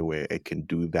in a way where it can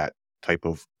do that type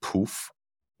of proof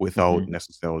without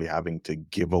necessarily having to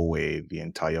give away the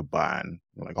entire ban,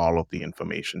 like all of the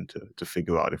information to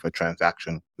figure out if a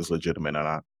transaction is legitimate or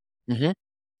not.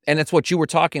 And it's what you were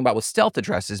talking about with stealth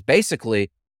addresses,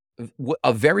 basically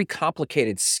a very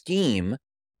complicated scheme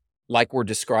like we're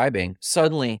describing.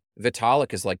 Suddenly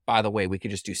Vitalik is like, by the way, we could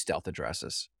just do stealth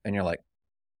addresses. And you're like,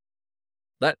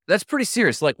 that's pretty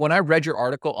serious. Like, when I read your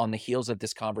article on the heels of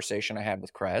this conversation I had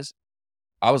with Krez,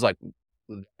 I was like,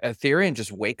 Ethereum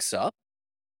just wakes up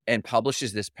and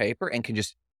publishes this paper and can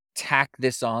just tack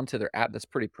this on to their app. That's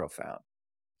pretty profound.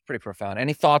 Pretty profound.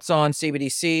 Any thoughts on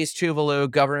CBDCs,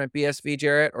 Tuvalu, government BSV,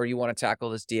 Jarrett, or you want to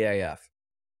tackle this DAF?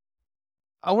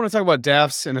 I want to talk about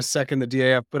DAFs in a second, the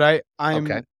DAF, but I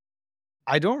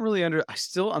don't really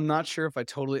I'm not sure if I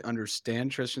totally understand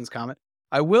Tristan's comment.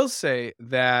 I will say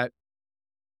that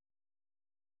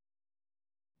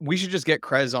we should just get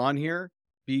Krez on here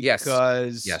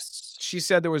because she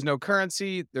said there was no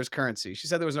currency, there's currency. She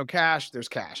said there was no cash, there's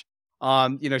cash.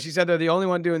 She said they're the only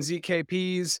one doing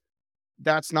ZKPs.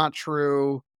 That's not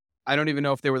true. I don't even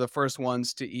know if they were the first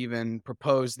ones to even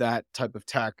propose that type of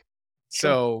tech.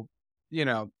 Sure.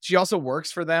 So, she also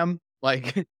works for them.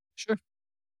 Like, sure.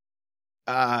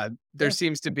 There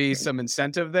seems to be some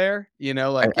incentive there,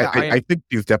 I think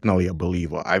she's definitely a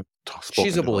believer.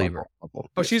 She's a believer.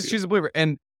 She's a believer.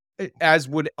 And as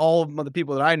would all of the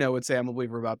people that I know would say, I'm a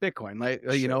believer about Bitcoin,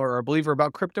 or a believer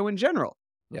about crypto in general.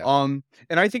 Yeah.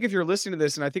 And I think if you're listening to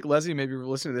this, and I think Leslie maybe were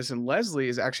listening to this, and Leslie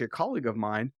is actually a colleague of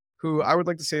mine who I would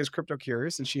like to say is crypto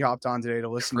curious, and she hopped on today to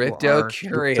listen to Crypto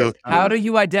curious. How do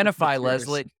you identify,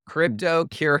 Leslie? Crypto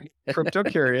curious. Crypto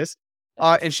curious.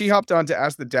 And she hopped on to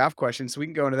ask the DAF question, so we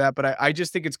can go into that. But I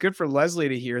just think it's good for Leslie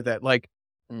to hear that,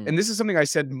 and this is something I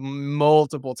said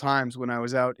multiple times when I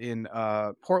was out in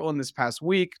Portland this past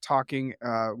week talking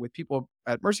with people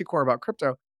at Mercy Corps about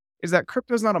crypto, is that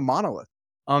crypto is not a monolith.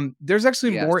 There's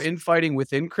actually more infighting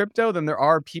within crypto than there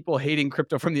are people hating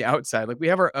crypto from the outside. Like, we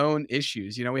have our own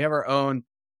issues, we have our own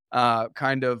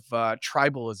kind of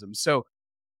tribalism. So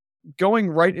going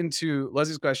right into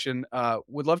Leslie's question,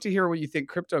 would love to hear what you think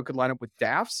crypto could line up with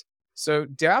DAFs. So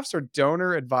DAFs are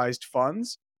donor advised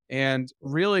funds, and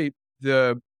really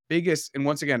the biggest, and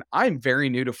once again, I'm very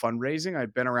new to fundraising.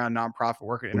 I've been around nonprofit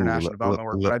work and international development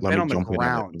work, but I've been on the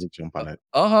ground. Let me jump on it.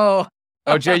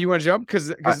 Oh, Jay, you want to jump?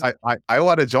 Because I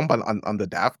want to jump on the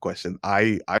DAF question.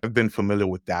 I've been familiar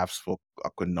with DAFs for a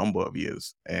good number of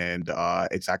years, and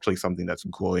it's actually something that's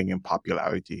growing in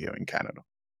popularity here in Canada.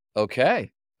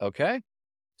 Okay.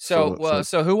 So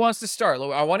who wants to start?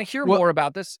 I want to hear more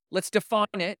about this. Let's define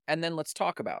it, and then let's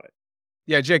talk about it.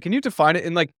 Yeah, Jay, can you define it?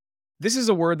 And this is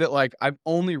a word that I've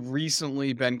only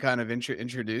recently been kind of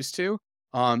introduced to.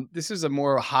 This is a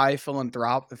more high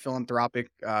philanthropic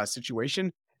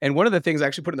situation. And one of the things I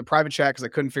actually put in the private chat, because I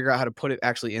couldn't figure out how to put it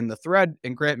actually in the thread,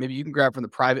 and Grant, maybe you can grab from the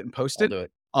private and post it.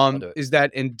 I'll do it. Is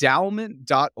that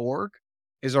endowment.org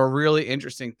is a really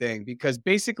interesting thing, because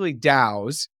basically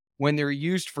DAOs, when they're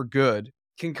used for good,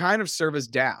 can kind of serve as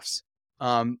DAFs.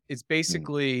 It's Mm.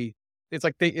 basically it's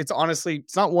like it's honestly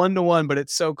it's not one to one, but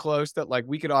it's so close that like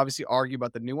we could obviously argue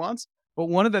about the nuance. But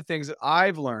one of the things that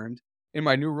I've learned in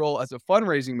my new role as a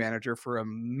fundraising manager for a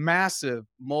massive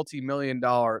multi-million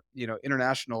dollar,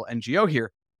 international NGO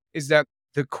here is that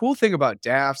the cool thing about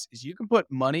DAFs is you can put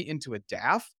money into a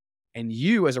DAF and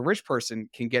you as a rich person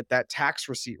can get that tax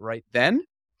receipt right then.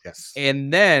 Yes.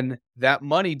 And then that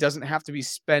money doesn't have to be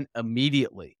spent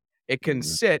immediately. It can Mhm.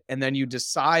 sit and then you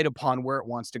decide upon where it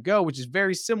wants to go, which is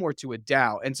very similar to a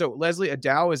DAO. And so, Leslie, a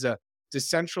DAO is a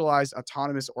decentralized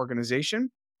autonomous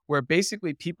organization where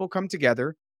basically people come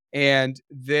together and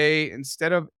they,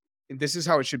 instead of, this is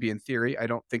how it should be in theory. I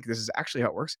don't think this is actually how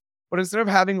it works, but instead of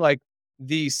having like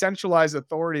the centralized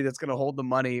authority that's going to hold the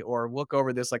money or look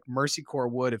over this like Mercy Corps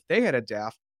would if they had a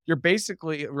DAF, you're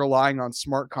basically relying on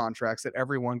smart contracts that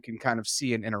everyone can kind of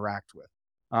see and interact with.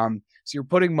 So you're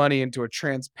putting money into a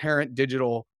transparent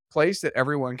digital place that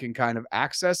everyone can kind of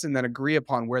access and then agree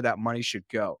upon where that money should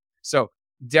go. So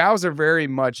DAOs are very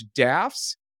much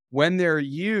DAFs when they're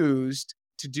used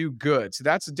to do good. So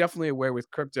that's definitely a way with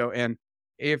crypto. And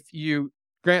if you,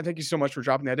 Grant, thank you so much for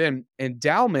dropping that in.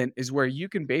 Endowment is where you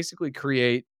can basically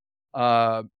create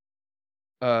uh,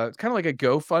 kind of like a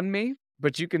GoFundMe,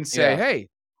 but you can say, Yeah. "Hey,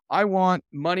 I want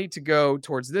money to go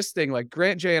towards this thing." Like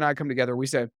Grant, Jay, and I come together. We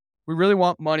said we really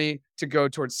want money to go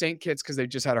towards St. Kitts because they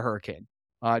just had a hurricane.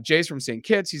 Jay's from St.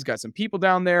 Kitts. He's got some people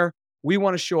down there. We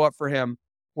want to show up for him.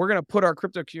 We're gonna put our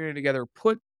crypto community together.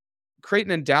 Create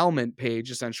an endowment page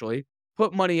essentially.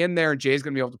 Put money in there, and Jay's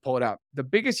gonna be able to pull it out. The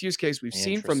biggest use case we've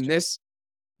seen from Interesting. this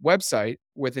website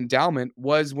with endowment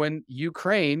was when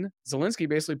Ukraine, Zelensky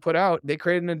basically put out, they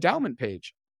created an endowment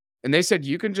page. And they said,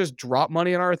 you can just drop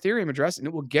money on our Ethereum address and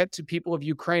it will get to people of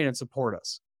Ukraine and support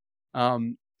us.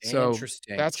 So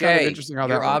Interesting. that's kind of Jay, interesting how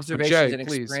your that works. But observations Jay, and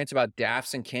please. experience about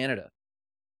DAFs in Canada.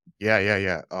 Yeah, yeah,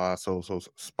 yeah.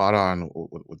 Spot on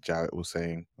what Jarrett was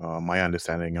saying. My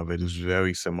understanding of it is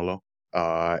very similar.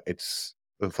 It's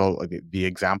so like, the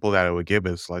example that I would give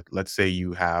is like, let's say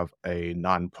you have a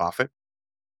nonprofit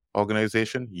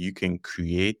organization, you can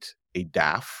create a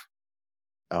DAF,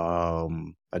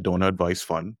 a donor advice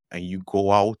fund, and you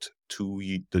go out to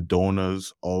the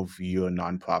donors of your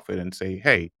nonprofit and say,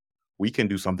 hey, we can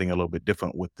do something a little bit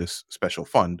different with this special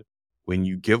fund. When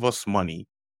you give us money,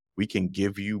 we can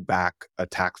give you back a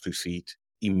tax receipt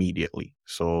immediately.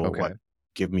 So, Okay. like,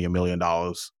 give me $1 million.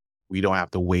 We don't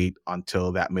have to wait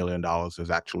until that $1 million is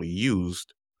actually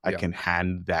used. I Yeah. can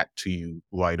hand that to you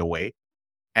right away.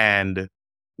 And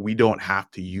we don't have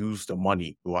to use the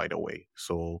money right away.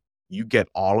 So you get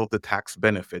all of the tax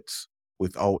benefits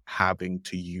without having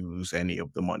to use any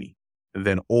of the money. And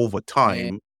then over And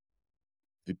time,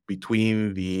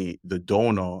 between the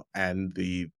donor and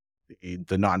the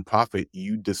nonprofit,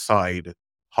 you decide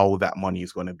how that money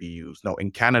is going to be used. Now,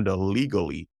 in Canada,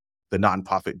 legally, the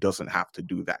nonprofit doesn't have to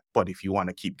do that. But if you want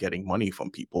to keep getting money from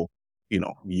people,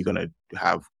 you're going to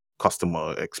have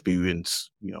customer experience,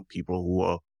 people who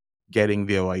are getting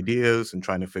their ideas and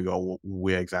trying to figure out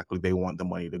where exactly they want the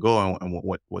money to go and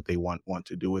what they want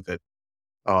to do with it.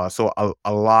 So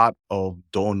a lot of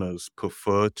donors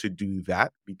prefer to do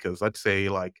that because let's say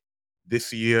like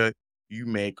this year you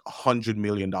make $100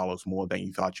 million more than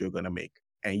you thought you were going to make,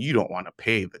 and you don't want to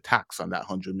pay the tax on that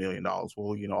 $100 million.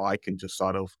 Well, I can just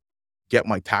sort of get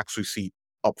my tax receipt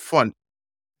up front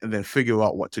and then figure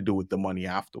out what to do with the money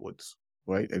afterwards,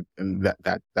 right? And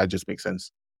that just makes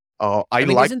sense. I I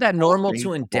mean, like isn't that the whole normal thing to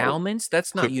about endowments?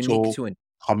 That's not unique crypto to an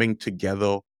coming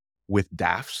together with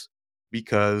DAFs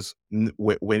because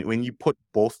when you put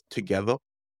both together,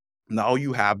 now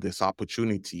you have this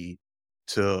opportunity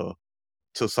to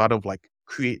sort of like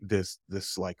create this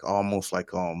like almost like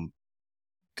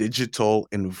digital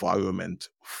environment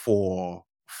for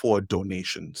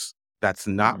donations that's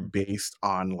Mhm. not based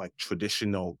on like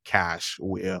traditional cash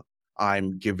where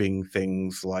I'm giving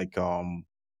things like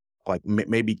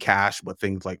maybe cash, but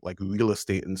things like real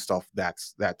estate and stuff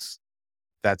that's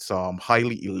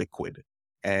highly illiquid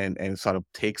and sort of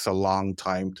takes a long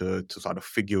time to sort of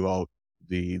figure out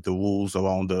the rules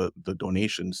around the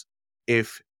donations.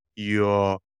 If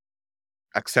you're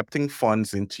accepting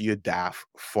funds into your DAF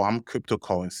from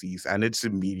cryptocurrencies and it's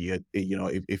immediate,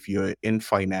 if you're in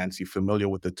finance, you're familiar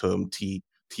with the term T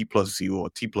plus zero or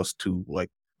T plus two, like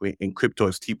in crypto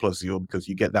it's T plus zero because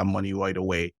you get that money right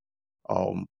away.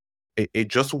 Um, it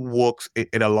just works.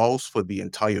 It allows for the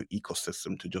entire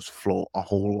ecosystem to just flow a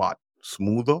whole lot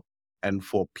smoother and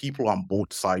for people on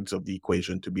both sides of the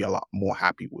equation to be a lot more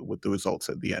happy with the results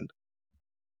at the end.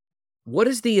 What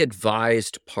is the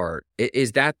advised part?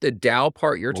 Is that the DAO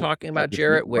part you're Well, talking that about, just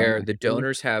makes Jarrett, money where the actually.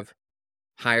 donors have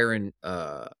higher in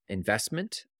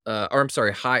investment, or I'm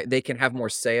sorry, high. They can have more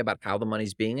say about how the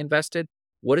money's being invested.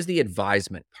 What is the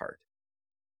advisement part?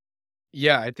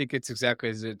 Yeah, I think it's exactly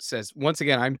as it says. Once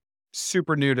again, I'm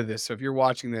super new to this. So if you're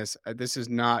watching this, this is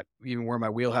not even where my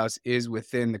wheelhouse is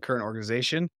within the current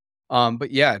organization.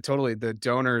 But yeah, totally. The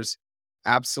donors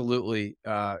absolutely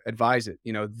advise it.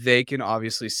 You know, they can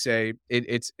obviously say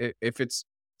if it's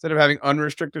instead of having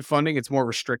unrestricted funding, it's more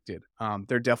restricted.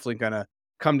 They're definitely gonna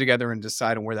come together and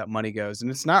decide on where that money goes. And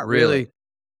it's not Really? really,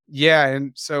 yeah.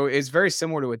 And so it's very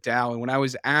similar to a DAO. And when I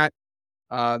was at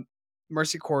uh,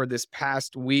 Mercy Corps this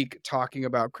past week talking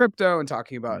about crypto and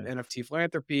talking about Yeah. NFT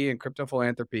philanthropy and crypto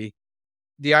philanthropy,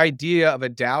 the idea of a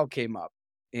DAO came up.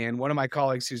 And one of my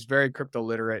colleagues who's very crypto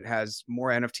literate has more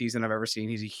NFTs than I've ever seen.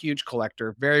 He's a huge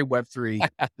collector, very Web3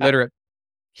 literate.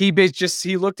 He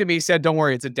looked at me, he said, "Don't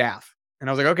worry, it's a DAF." And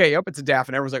I was like, "Okay, yep, it's a DAF."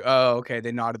 And everyone's like, "Oh, okay."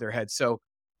 They nodded their heads. So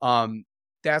um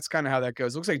that's kind of how that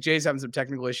goes. Looks like Jay's having some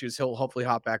technical issues. He'll hopefully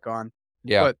hop back on.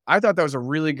 Yeah. But I thought that was a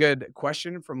really good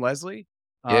question from Leslie.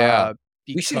 Yeah. Uh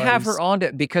We should have her because on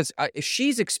to because,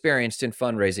 she's experienced in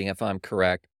fundraising, if I'm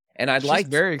correct, and I'd she's like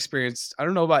t very experienced. I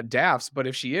don't know about DAFs, but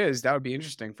if she is, that would be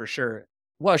interesting for sure.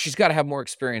 well, she's gotta have more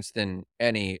experience than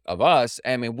any of us.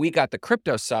 I mean, we got the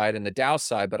crypto side and the DAO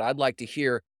side, but I'd like to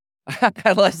hear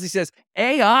Leslie says,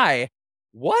 "AI?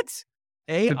 What?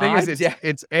 The thing AI is, da"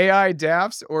 it's AI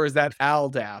DAFs or is that Al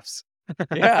DAFs?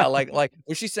 Yeah, like,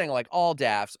 was she saying, like, all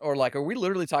DAFs or, like, are we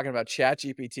literally talking about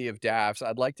ChatGPT of DAFs?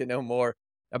 I'd like to know more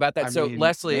about that. I So, mean,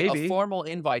 Leslie, a maybe. formal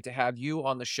invite to have you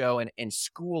on the show and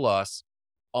school us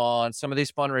on some of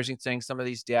these fundraising things, some of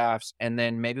these DAFs, and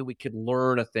then maybe we could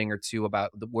learn a thing or 2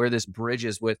 about where this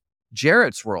bridges with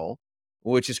Jarrett's role,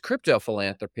 which is crypto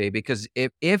philanthropy, because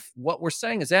if what we're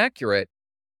saying is accurate,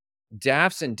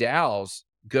 DAFs and DAOs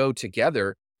go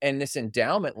together, and this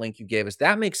endowment link you gave us,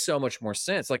 that makes so much more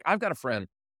sense. Like, I've got a friend,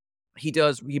 he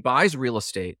buys real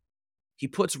estate, he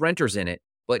puts renters in it,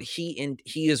 but he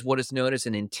is what is known as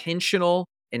an intentional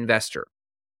investor.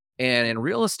 And in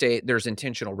real estate, there's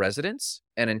intentional residents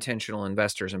and intentional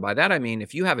investors. And by that, I mean,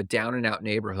 if you have a down and out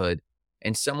neighborhood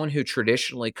and someone who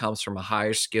traditionally comes from a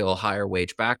higher skill, higher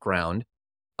wage background,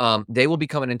 they will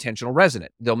become an intentional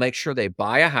resident. They'll make sure they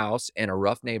buy a house in a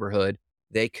rough neighborhood.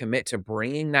 They commit to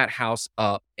bringing that house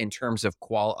up in terms of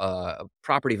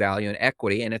property value and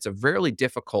equity. And it's a very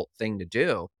difficult thing to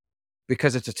do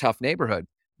because it's a tough neighborhood.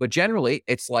 But generally,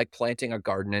 it's like planting a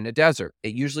garden in a desert.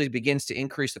 It usually begins to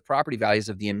increase the property values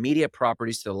of the immediate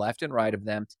properties to the left and right of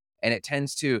them, and it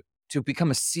tends to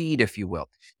become a seed, if you will.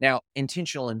 Now,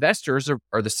 intentional investors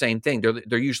are the same thing.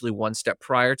 They're usually one step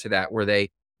prior to that, where they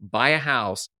buy a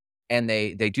house and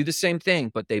they do the same thing,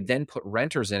 but they then put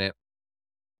renters in it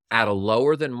at a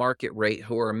lower than market rate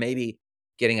who are maybe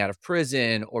getting out of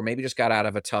prison or maybe just got out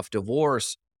of a tough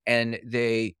divorce, and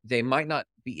they might not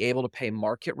be able to pay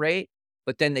market rate,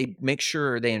 but then they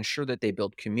ensure that they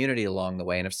build community along the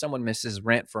way. And if someone misses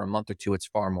rent for a month or two, it's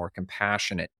far more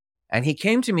compassionate. And he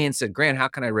came to me and said, "Grant, how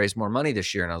can I raise more money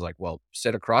this year?" And I was like, "Well,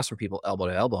 sit across from people elbow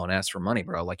to elbow and ask for money,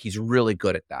 bro." Like, he's really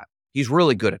good at that. He's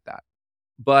really good at that.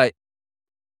 But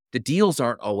the deals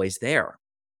aren't always there.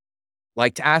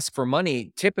 Like, to ask for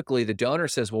money, typically the donor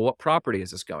says, "Well, what property is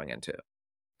this going into?"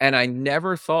 And I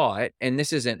never thought, and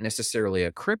this isn't necessarily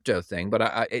a crypto thing,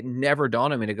 but it never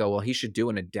dawned on me to go, well, he should do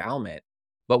an endowment.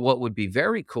 But what would be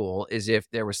very cool is if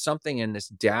there was something in this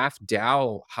DAF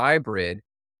DAO hybrid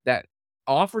that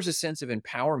offers a sense of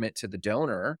empowerment to the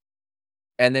donor.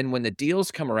 And then when the deals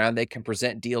come around, they can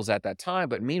present deals at that time.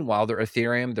 But meanwhile, their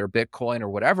Ethereum, their Bitcoin, or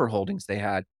whatever holdings they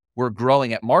had were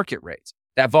growing at market rates.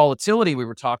 That volatility we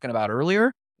were talking about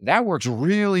earlier, that works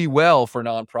really well for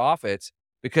nonprofits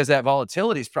because that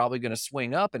volatility is probably going to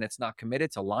swing up and it's not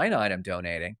committed to line item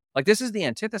donating. Like, this is the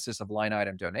antithesis of line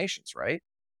item donations, right?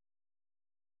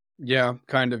 Yeah,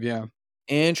 kind of, yeah.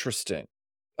 Interesting.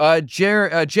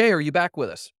 Jay, are you back with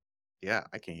us? Yeah,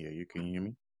 I can hear you. Can you hear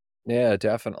me? Yeah,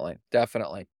 definitely.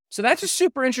 Definitely. So that's a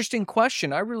super interesting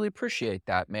question. I really appreciate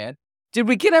that, man. Did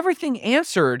we get everything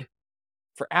answered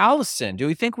for Allison? Do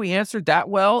we think we answered that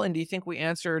well? And do you think we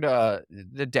answered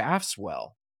the DAFs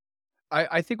well?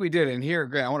 I think we did. And here,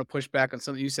 Grant, I want to push back on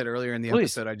something you said earlier in the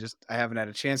Please. episode. I haven't had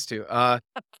a chance to.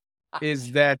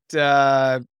 Is that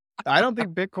I don't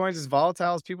think Bitcoin's as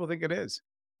volatile as people think it is.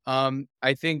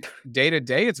 I think day to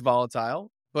day it's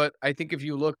volatile, but I think if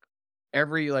you look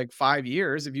every like 5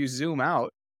 years, if you zoom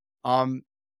out, um,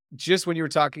 just when you were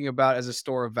talking about as a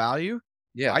store of value,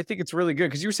 Yeah. I think it's really good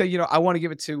because you say, I want to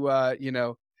give it to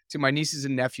to my nieces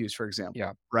and nephews, for example,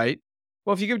 Yeah. right?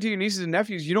 Well, if you give it to your nieces and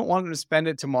nephews, you don't want them to spend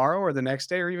it tomorrow or the next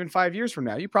day or even 5 years from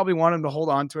now. You probably want them to hold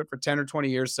on to it for 10 or 20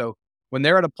 years. So when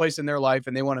they're at a place in their life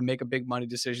and they want to make a big money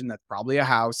decision, that's probably a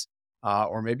house,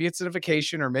 or maybe it's a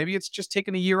vacation, or maybe it's just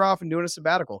taking a year off and doing a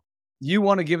sabbatical. You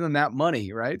want to give them that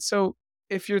money, right? So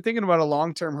if you're thinking about a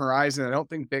long-term horizon, I don't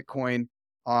think Bitcoin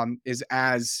is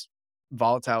as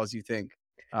volatile as you think,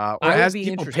 or I would as be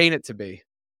people interested. paint it to be.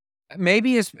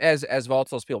 Maybe as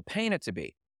volatile as people paint it to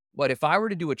be. But if I were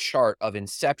to do a chart of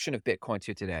inception of Bitcoin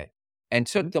to today and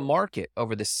took Mhm. the market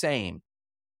over the same,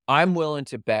 I'm willing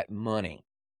to bet money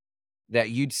that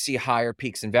you'd see higher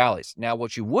peaks and valleys. Now,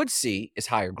 what you would see is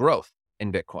higher growth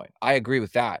in Bitcoin. I agree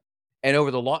with that. And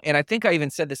over the long, and I think I even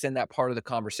said this in that part of the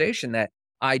conversation that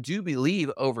I do believe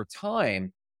over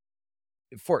time,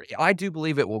 I do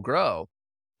believe it will grow.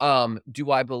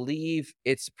 Do I believe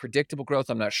it's predictable growth?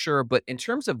 I'm not sure. But in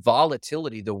terms of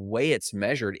volatility, the way it's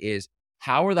measured is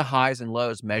how are the highs and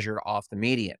lows measured off the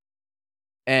median?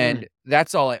 Mm. And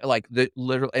that's all like the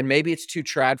literal, and maybe it's too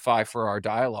tradfi for our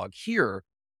dialogue here.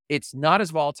 It's not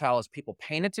as volatile as people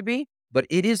paint it to be, but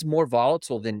it is more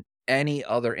volatile than any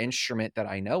other instrument that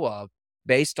I know of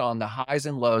based on the highs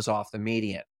and lows off the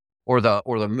median or the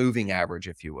moving average,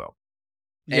 if you will.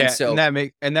 And Yeah, so,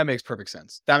 and that makes perfect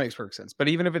sense. That makes perfect sense. But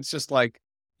even if it's just like,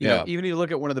 yeah, even if you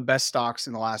look at one of the best stocks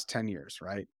in the last 10 years,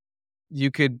 right? You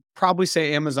could probably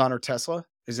say Amazon or Tesla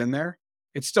is in there.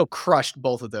 It's still crushed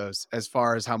both of those as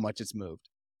far as how much it's moved,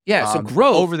 yeah. So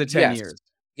growth, over the 10 yes. years,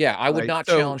 Yeah, I would right? not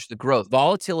So challenge the growth.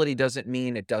 Volatility doesn't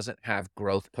mean it doesn't have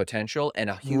growth potential and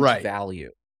a huge right.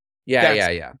 value. Yeah, That's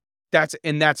yeah,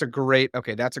 yeah. that's a great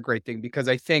okay, that's a great thing because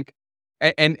I think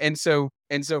and so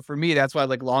for me, that's why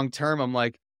like long term, I'm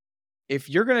like, if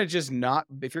you're gonna just not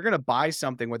if you're gonna buy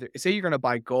something, whether say you're gonna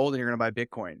buy gold and you're gonna buy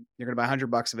Bitcoin, you're gonna buy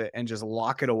 $100 of it and just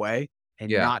lock it away and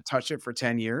Yeah. not touch it for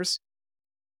 10 years.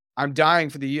 I'm dying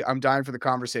for the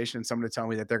conversation and someone to tell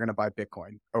me that they're gonna buy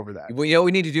Bitcoin over that. Well, you know what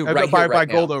we need to do right here, Buy right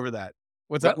now? gold over that.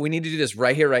 What's Right, up? we need to do this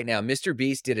right here, right now. Mr.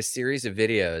 Beast did a series of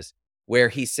videos where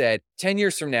he said, 10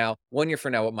 years from now, 1 year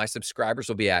from now, what my subscribers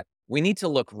will be at. We need to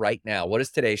look right now. What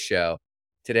is today's show?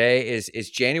 Today is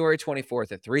January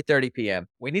 24th at 3:30 PM.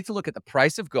 We need to look at the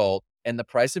price of gold and the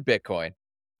price of Bitcoin,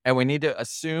 and we need to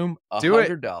assume Do it.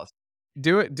 $100.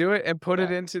 Do it and put it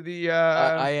Yeah. into the,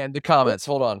 I am the well, comments.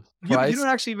 Hold on. you Price. don't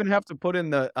actually even have to put in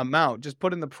the amount, just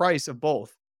put in the price of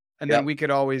both, and then Yep. we could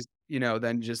always,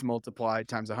 then just multiply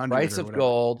times 100 Price or of whatever.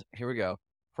 gold. Here we go.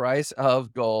 Price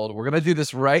of gold. We're gonna do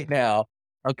this right now.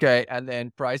 Okay, and then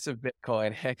price of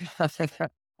Bitcoin. Heck,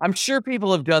 I'm sure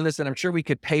people have done this, and I'm sure we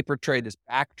could paper trade this,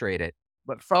 back trade it,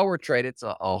 but forward trade it's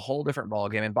a whole different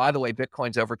ballgame. And by the way,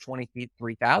 Bitcoin's over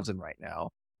 23,000 right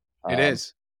now. It Um,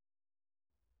 is.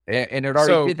 and it already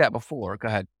So, did that before. Go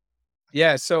ahead.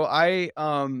 yeah, so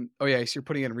oh, yeah, so you're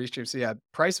putting in Restream. So, yeah,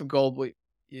 price of gold,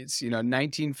 it's,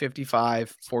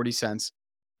 1955, 40 cents.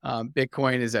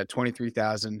 Bitcoin is at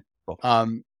 23,000. Cool.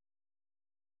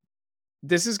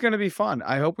 This is gonna be fun.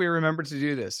 I hope we remember to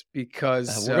do this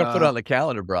because, We're gonna put it on the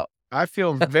calendar, bro. I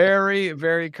feel very,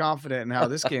 very confident in how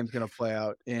this game's gonna play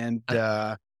out, and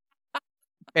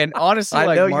honestly, I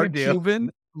like, know you do.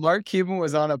 Mark Cuban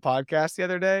was on a podcast the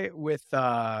other day with,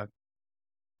 oh,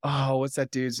 what's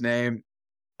that dude's name?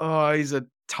 Oh, he's a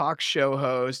talk show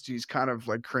host. He's kind of,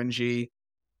 like, cringy,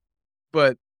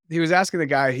 but he was asking the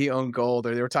guy if he owned gold,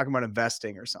 or they were talking about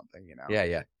investing or something, Yeah,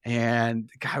 yeah. and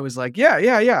the guy was like, "Yeah,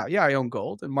 I own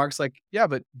gold." And Mark's like, "Yeah,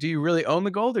 but do you really own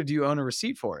the gold or do you own a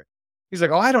receipt for it?" He's like,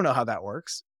 "Oh, I don't know how that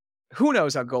works. Who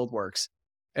knows how gold works?"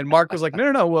 And Mark was like, "No,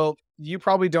 no, no. Well, you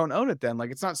probably don't own it then.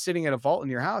 Like, it's not sitting in a vault in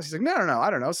your house." He's like, "No, no, no. I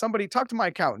don't know. Somebody talk to my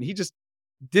accountant." He just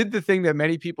did the thing that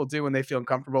many people do when they feel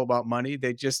uncomfortable about money.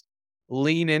 They just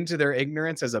lean into their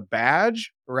ignorance as a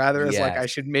badge rather as like, Yes. I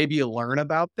should maybe learn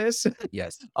about this.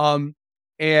 Yes.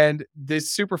 And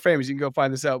this super famous, you can go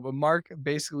find this out. But Mark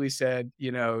basically said,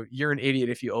 "You're an idiot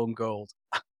if you own gold."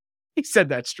 He said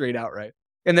that straight out, right?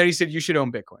 And then he said, "You should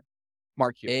own Bitcoin."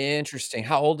 Mark Cuban. Interesting.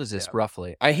 How old is Yeah. this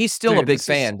roughly? He's still a Dude, big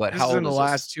fan, but this how is in old the is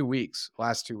this? last 2 weeks.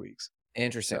 Last 2 weeks.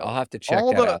 Interesting. I'll So have to check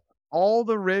all that the out. all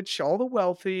the rich, all the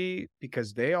wealthy,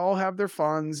 because they all have their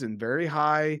funds in very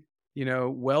high,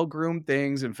 well-groomed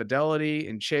things in Fidelity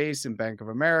and Chase and Bank of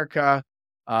America,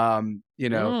 Mm.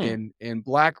 in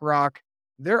BlackRock.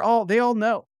 They all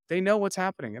know. They know what's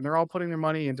happening and they're all putting their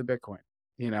money into Bitcoin,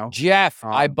 you know? Jeff,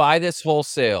 I Um, buy this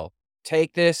wholesale.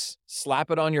 Take this, slap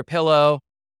it on your pillow.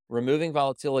 Removing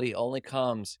volatility only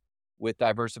comes with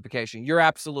diversification. You're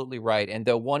absolutely right. And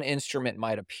though one instrument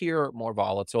might appear more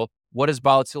volatile, what does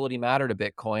volatility matter to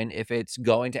Bitcoin if it's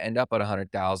going to end up at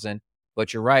 100,000?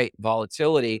 But you're right,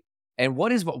 volatility. And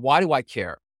why do I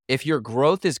care? If your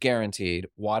growth is guaranteed,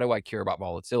 why do I care about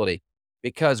volatility?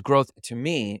 Because growth to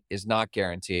me is not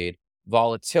guaranteed.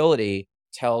 Volatility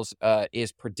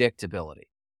is predictability.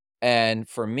 And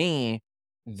for me,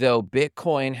 though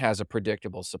Bitcoin has a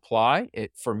predictable supply,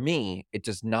 for me, it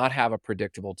does not have a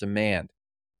predictable demand.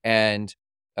 And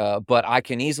but I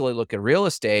can easily look at real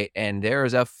estate, and there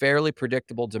is a fairly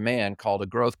predictable demand called a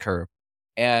growth curve,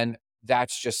 and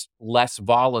that's just less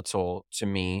volatile to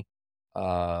me.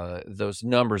 Those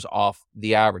numbers off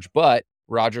the average, but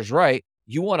Roger's right.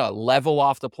 You want to level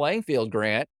off the playing field,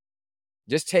 Grant.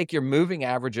 Just take your moving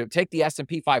average take the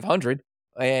S&P 500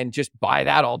 and just buy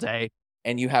that all day,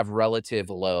 and you have relative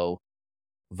low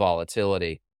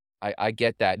volatility. I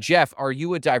get that. Jeff, are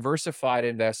you a diversified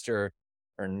investor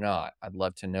or not? I'd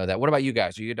love to know that. What about you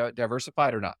guys? Are you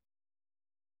diversified or not?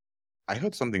 I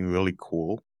heard something really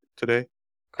cool today,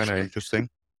 kind of interesting.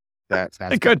 That's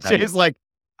Good. Jay's like,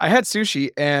 I had sushi,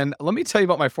 and let me tell you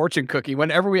about my fortune cookie.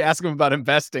 Whenever we ask him about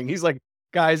investing, he's like,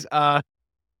 guys, tell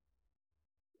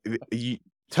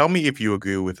me if you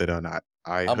agree with it or not.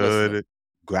 I I'm heard listening.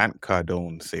 Grant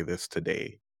Cardone say this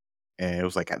today, and it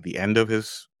was like at the end of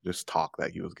this talk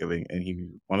that he was giving,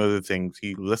 and one of the things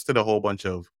he listed a whole bunch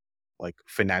of like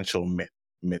financial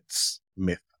myths,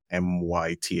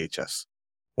 MYTHS.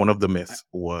 One of the myths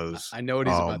was I know what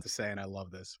he's about to say, and I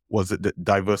love this. Was it the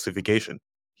diversification?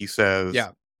 He says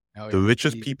Yeah. the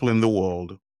richest people in the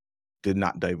world did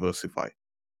not diversify.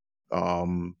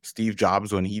 Steve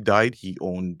Jobs, when he died, he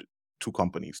owned 2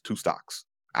 companies, 2 stocks,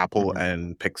 Apple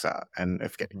and Pixar, and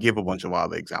if give a bunch of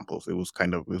other examples. It was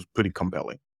pretty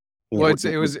compelling. Well,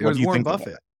 it was Warren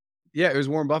Buffett. Yeah, it was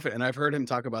Warren Buffett, and I've heard him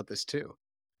talk about this too.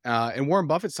 And Warren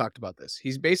Buffett's talked about this.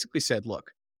 He's basically said,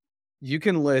 look, you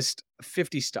can list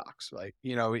 50 stocks, like,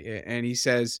 and he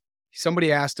says,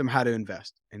 somebody asked him how to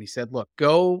invest. And he said, look,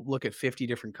 go look at 50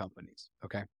 different companies.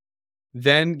 Okay.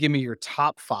 Then give me your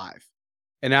top 5.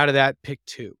 And out of that, pick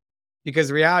 2. Because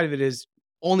the reality of it is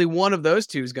only one of those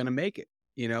 2 is going to make it,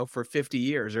 for 50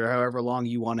 years or however long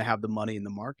you want to have the money in the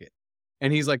market.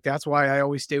 And he's like, that's why I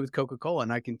always stay with Coca-Cola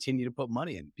and I continue to put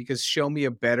money in, because show me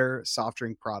a better soft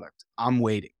drink product. I'm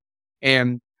waiting.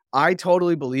 And I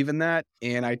totally believe in that.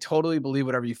 And I totally believe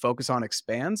whatever you focus on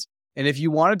expands. And if you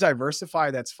want to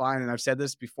diversify, that's fine. And I've said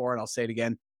this before, and I'll say it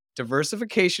again.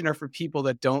 Diversification are for people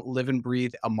that don't live and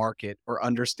breathe a market or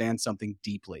understand something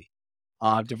deeply.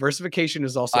 Diversification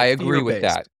is also I agree with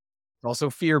that. It's also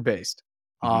fear-based.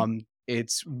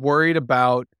 It's worried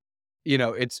about,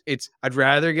 I'd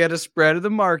rather get a spread of the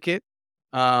market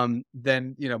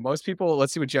than, most people.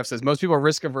 Let's see what Jeff says. Most people are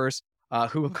risk averse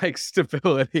who like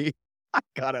stability.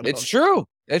 It's true.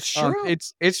 It's true.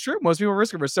 It's true. Most people are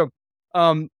risk averse. So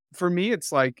for me,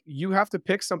 it's like you have to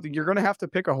pick something. You're going to have to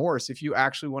pick a horse if you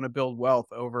actually want to build wealth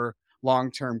over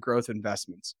long-term growth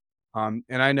investments. And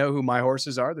I know who my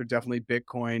horses are. They're definitely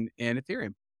Bitcoin and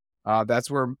Ethereum.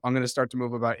 That's where I'm going to start to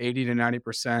move about 80 to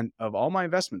 90% of all my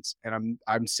investments. And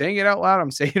I'm saying it out loud.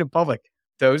 I'm saying it in public.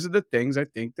 Those are the things I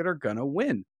think that are going to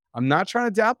win. I'm not trying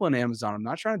to dabble in Amazon. I'm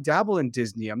not trying to dabble in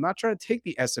Disney. I'm not trying to take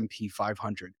the S&P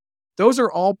 500. Those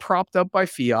are all propped up by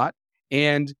fiat.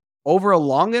 And over a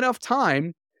long enough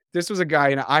time, this was a guy,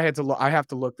 and I have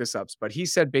to look this up, but he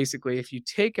said basically, if you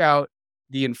take out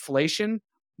the inflation,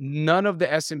 none of the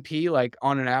S&P, like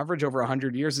on an average over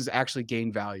 100 years, has actually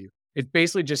gained value. It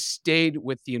basically just stayed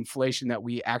with the inflation that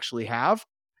we actually have.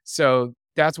 So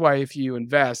that's why if you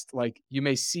invest, like you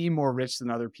may seem more rich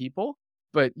than other people,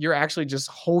 but you're actually just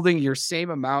holding your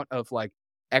same amount of like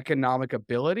economic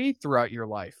ability throughout your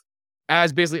life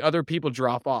as basically other people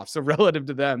drop off. So relative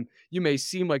to them, you may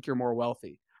seem like you're more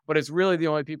wealthy, but it's really the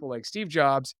only people like Steve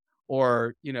Jobs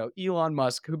or, Elon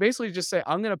Musk who basically just say,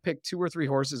 I'm going to pick 2 or 3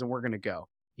 horses and we're going to go,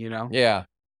 Yeah.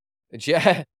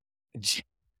 Jeff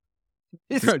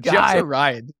Jeff's a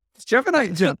ride. Jeff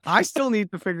and I still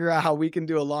need to figure out how we can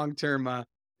do a long-term,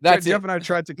 Jeff and I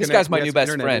tried to connect. This guy's my new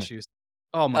best friend. Issues.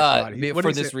 Oh my God.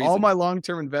 For this reason. All my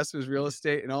long-term investment is real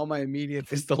estate and all my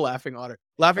immediate is the Laughing Otter.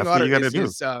 Laughing Otter is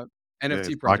his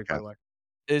NFT project, by the way.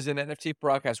 Is an NFT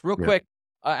broadcast. Real quick,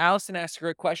 Allison asked a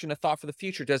great question, a thought for the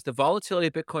future. Does the volatility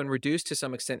of Bitcoin reduce to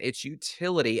some extent its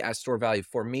utility as store value?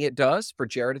 For me, it does. For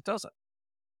Jared, it doesn't.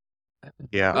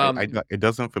 Yeah, it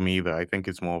doesn't for me either. I think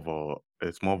it's more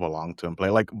of a long-term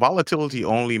play. Like volatility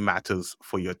only matters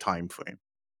for your time frame.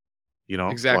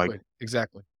 Exactly.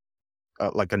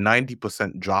 Like a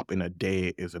 90% drop in a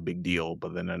day is a big deal,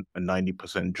 but then a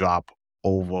 90% drop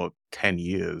over 10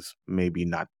 years, maybe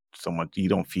not so much. You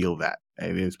don't feel that,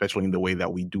 and especially in the way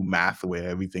that we do math, where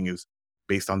everything is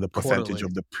based on the percentage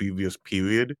of the previous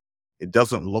period. It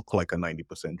doesn't look like a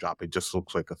 90% drop. It just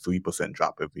looks like a 3%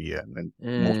 drop every year, and then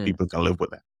most people can live with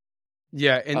that.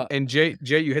 Yeah, and Jay,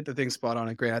 you hit the thing spot on.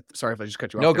 And Grant, sorry if I just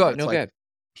cut you off. No, go ahead.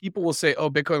 People will say, "Oh,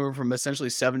 Bitcoin went from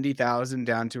essentially 70,000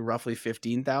 down to roughly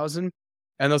 15,000,"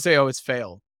 and they'll say, "Oh, it's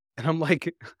failed." And I'm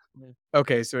like, Mm.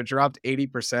 okay, so it dropped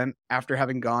 80% after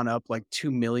having gone up like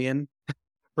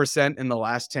 2,000,000% in the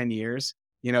last 10 years.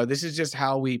 This is just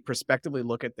how we prospectively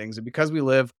look at things. And because we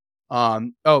live,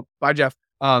 oh, bye, Jeff.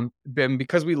 And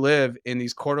because we live in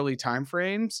these quarterly time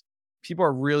frames, people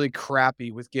are really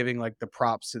crappy with giving like the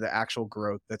props to the actual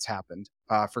growth that's happened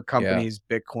for Yeah. companies,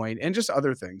 Bitcoin, and just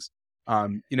other things.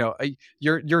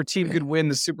 Your team could win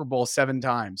the Super Bowl 7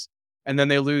 times, and then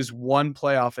they lose one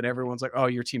playoff, and everyone's like, "Oh,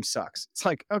 your team sucks." It's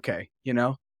like, okay,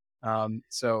 so I'm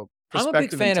a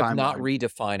big perspective and fan of not timeline.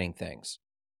 redefining things.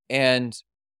 And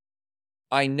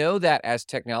I know that as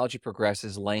technology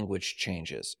progresses, language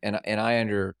changes, and I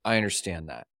understand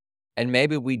that. And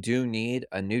maybe we do need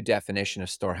a new definition of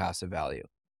storehouse of value.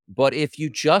 But if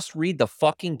you just read the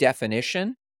fucking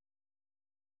definition,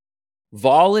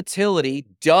 volatility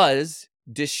does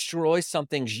destroy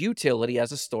something's utility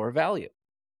as a store of value.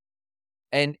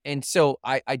 And so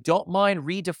I don't mind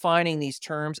redefining these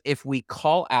terms if we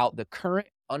call out the current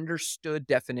understood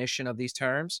definition of these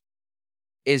terms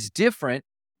is different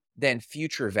than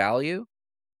future value.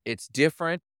 It's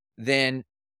different than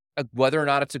whether or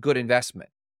not it's a good investment.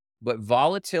 But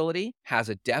volatility has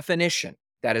a definition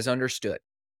that is understood.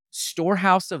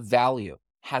 Storehouse of value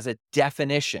has a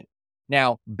definition.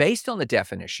 Now, based on the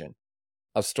definition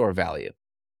of store value,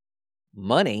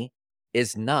 money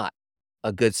is not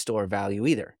a good store of value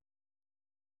either.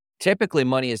 Typically,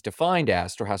 money is defined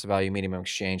as storehouse of value, medium of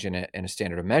exchange, and a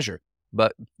standard of measure.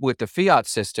 But with the fiat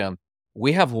system,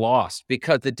 we have lost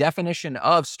because the definition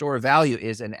of store of value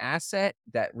is an asset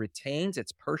that retains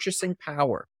its purchasing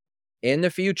power in the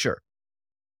future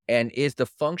and is the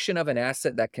function of an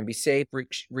asset that can be saved,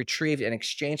 retrieved, and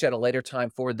exchanged at a later time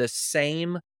for the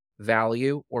same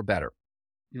value or better.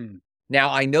 Hmm. Now,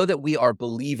 I know that we are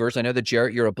believers. I know that,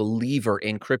 Jarrett, you're a believer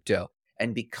in crypto.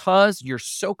 And because you're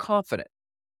so confident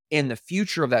in the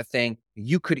future of that thing,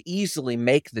 you could easily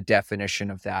make the definition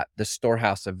of that the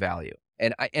storehouse of value.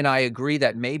 And I agree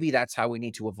that maybe that's how we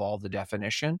need to evolve the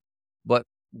definition. But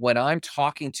when I'm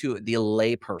talking to the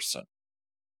layperson,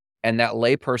 and that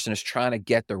layperson is trying to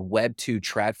get their Web 2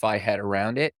 TradFi head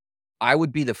around it, I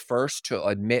would be the first to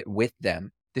admit with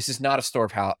them, this is not a store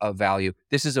of value.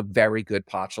 This is a very good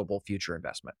possible future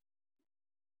investment.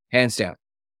 Hands down.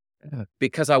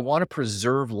 Because I want to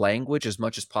preserve language as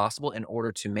much as possible in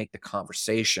order to make the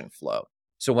conversation flow.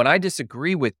 So when I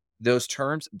disagree with those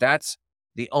terms, that's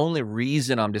the only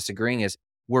reason I'm disagreeing is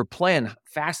we're playing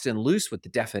fast and loose with the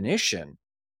definition.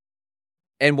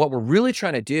 And what we're really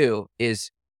trying to do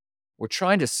is we're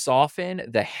trying to soften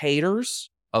the haters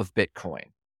of Bitcoin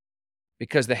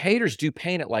because the haters do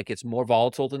paint it like it's more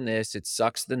volatile than this, it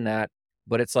sucks than that.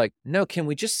 But it's like, no, can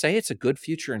we just say it's a good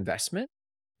future investment?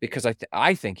 Because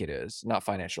I think it is, not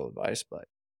financial advice, but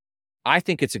I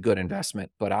think it's a good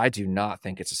investment, but I do not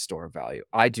think it's a store of value.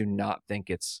 I do not think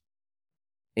it's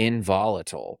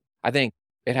involatile. I think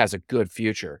it has a good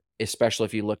future, especially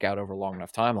if you look out over a long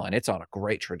enough timeline. It's on a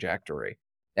great trajectory,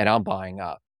 and I'm buying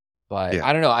up. But Yeah,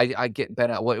 I don't know. I get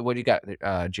Ben. What do you got,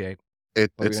 Jake?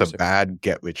 What were you it's gonna a say? bad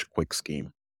get rich quick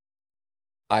scheme.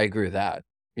 I agree with that.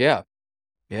 Yeah,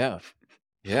 yeah,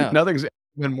 yeah. Nothing's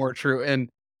been more true.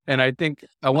 And I think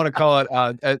I want to call it.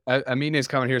 Amine's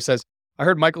comment here says, "I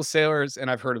heard Michael Saylor's,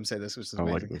 and I've heard him say this, which is I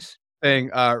like amazing. this. Saying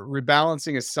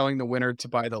rebalancing is selling the winner to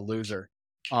buy the loser.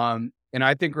 And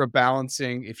I think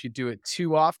rebalancing, if you do it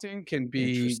too often, can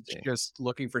be Interesting. just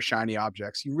looking for shiny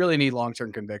objects. You really need long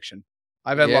term conviction.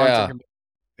 I've had long term Yeah. conviction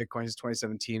in Bitcoin since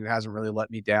 2017. It hasn't really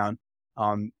let me down.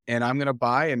 And I'm going to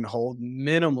buy and hold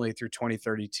minimally through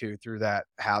 2032 through that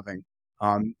halving.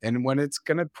 And when it's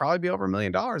going to probably be over $1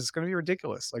 million, it's going to be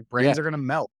ridiculous. Like Yeah. brains are going to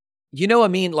melt. You know what I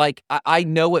mean? Like, I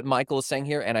know what Michael is saying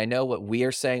here, and I know what we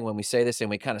are saying when we say this, and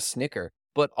we kind of snicker.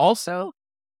 But also,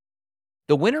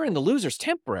 the winner and the loser is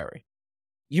temporary.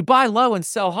 You buy low and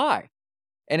sell high.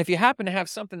 And if you happen to have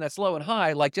something that's low and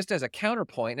high, like just as a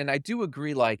counterpoint, and I do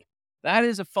agree, like that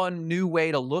is a fun new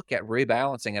way to look at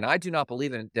rebalancing. And I do not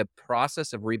believe in the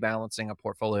process of rebalancing a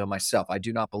portfolio myself. I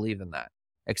do not believe in that,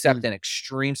 except Mm, in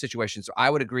extreme situations. So I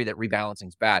would agree that rebalancing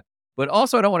is bad. But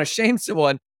also, I don't want to shame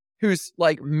someone who's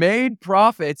like made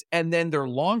profits and then their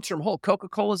long term hold. Coca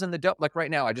Cola's in the dope. Like right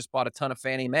now, I just bought a ton of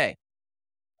Fannie Mae.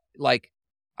 Like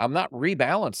I'm not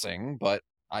rebalancing, but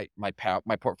my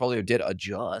portfolio did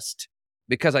adjust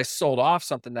because I sold off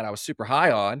something that I was super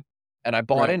high on and I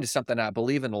bought right. into something I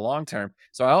believe in the long term.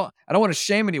 So I don't want to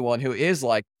shame anyone who is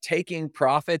like taking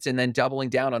profits and then doubling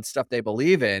down on stuff they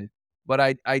believe in, but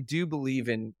I do believe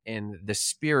in the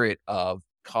spirit of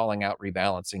calling out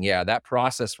rebalancing. Yeah, that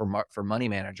process for money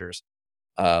managers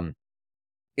um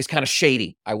is kind of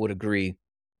shady. I would agree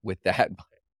with that.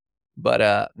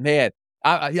 But man,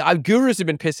 Gurus have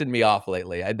been pissing me off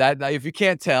lately. If you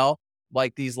can't tell,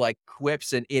 like these like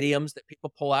quips and idioms that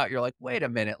people pull out, you're like, wait a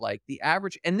minute, like the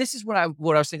average. And this is what I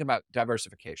was thinking about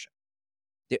diversification.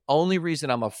 The only reason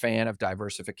I'm a fan of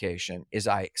diversification is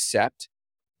I accept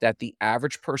that the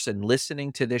average person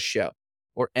listening to this show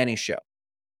or any show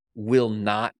will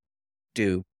not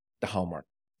do the homework.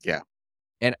 Yeah.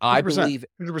 And I 100%, believe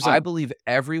 100%.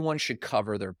 everyone should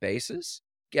cover their bases,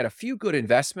 get a few good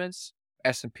investments,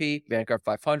 S&P, Vanguard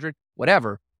 500,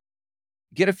 whatever.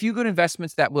 Get a few good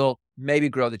investments that will maybe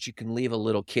grow that you can leave a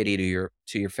little kitty to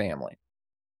your family.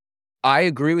 I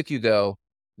agree with you though.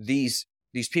 These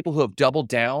people who have doubled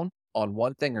down on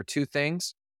one thing or two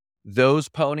things, those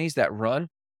ponies that run,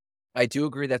 I do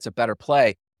agree that's a better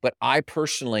play, but I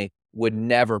personally would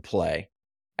never play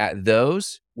at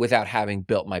those without having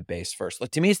built my base first.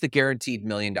 Like to me, it's the guaranteed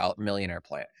millionaire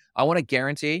plan. I want to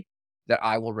guarantee that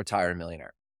I will retire a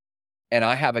millionaire. And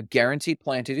I have a guaranteed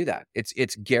plan to do that.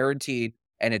 It's guaranteed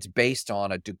and it's based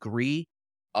on a degree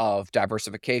of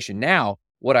diversification. Now,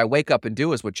 what I wake up and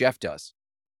do is what Jeff does.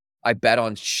 I bet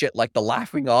on shit like the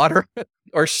Laughing Otter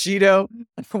or Shido.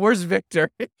 Where's Victor?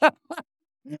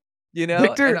 You know,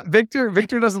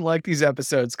 Victor doesn't like these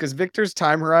episodes because Victor's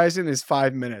time horizon is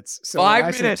 5 minutes. So 5 when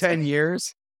I say minutes. 10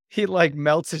 years, he like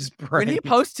melts his brain. When he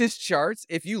posts his charts,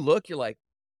 if you look, you're like,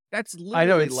 that's I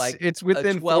know literally it's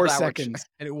within 4 12-hour seconds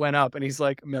and it went up and he's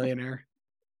like a millionaire.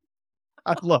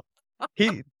 Look,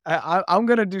 I'm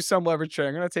gonna do some leverage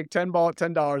trading. I'm gonna take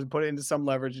 $10 and put it into some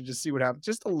leverage and just see what happens,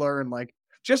 just to learn, like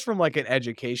just from like an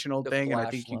educational thing. And I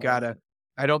think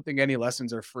I don't think any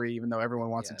lessons are free, even though everyone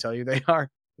wants to tell you they are.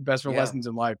 The best lessons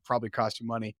in life probably cost you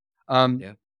money.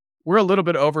 We're a little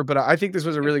bit over, but I think this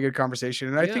was a really good conversation.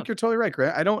 And I think you're totally right,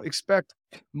 Grant. I don't expect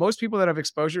most people that have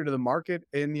exposure to the market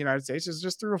in the United States is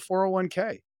just through a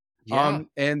 401k.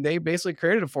 And they basically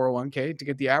created a 401k to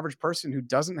get the average person who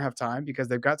doesn't have time because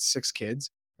they've got 6 kids.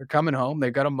 They're coming home.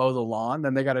 They've got to mow the lawn.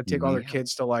 Then they got to take all their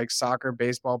kids to like soccer,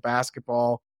 baseball,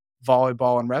 basketball,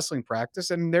 volleyball, and wrestling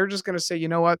practice. And they're just going to say, you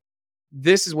know what?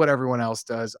 This is what everyone else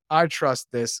does. I trust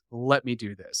this. Let me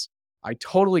do this. I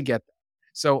totally get that.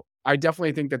 So I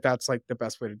definitely think that that's like the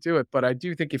best way to do it. But I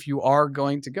do think if you are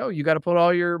going to go, you got to put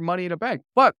all your money in a bank.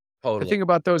 But the thing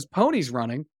about those ponies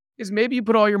running is maybe you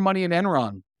put all your money in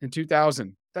Enron in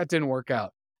 2000. That didn't work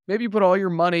out. Maybe you put all your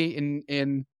money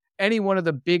in any one of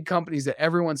the big companies that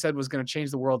everyone said was going to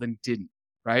change the world and didn't,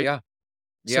 right? Yeah.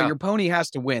 So your pony has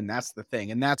to win. That's the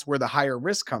thing. And that's where the higher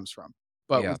risk comes from.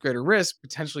 But with greater risk,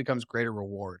 potentially comes greater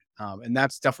reward. And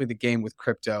that's definitely the game with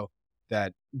crypto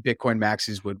that Bitcoin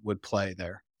maxis would play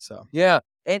there. So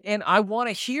and I want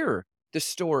to hear the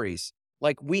stories.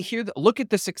 Like we hear look at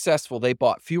the successful. They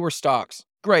bought fewer stocks.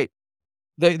 Great.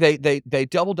 They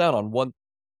doubled down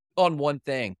on one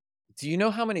thing. Do you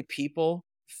know how many people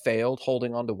failed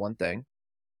holding on to one thing?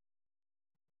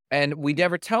 And we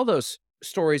never tell those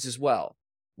stories as well.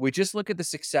 We just look at the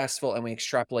successful and we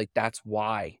extrapolate that's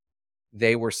why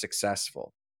they were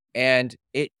successful. And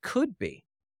it could be,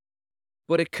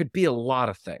 but it could be a lot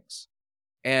of things.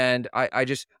 And I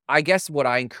guess what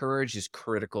I encourage is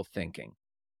critical thinking.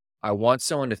 I want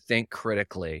someone to think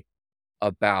critically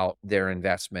about their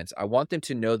investments. I want them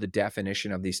to know the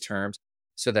definition of these terms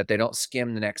so that they don't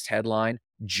skim the next headline,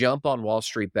 jump on Wall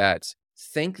Street bets,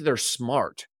 think they're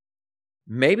smart.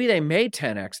 Maybe they made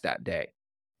 10x that day.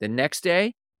 The next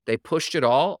day, they pushed it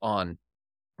all on,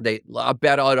 I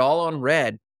bet it all on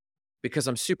red because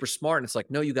I'm super smart. And it's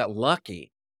like, no, you got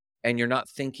lucky and you're not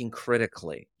thinking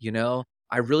critically. You know,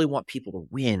 I really want people to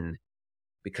win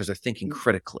because they're thinking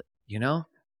critically, you know?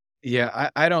 Yeah,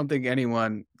 I don't think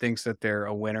anyone thinks that they're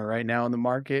a winner right now in the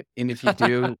market. And if you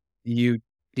do, you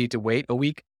need to wait a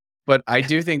week. But I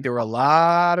do think there were a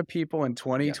lot of people in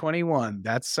 2021,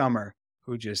 that summer,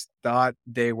 who just thought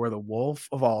they were the wolf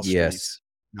of all streets.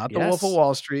 Not the wolf of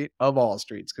Wall Street, of all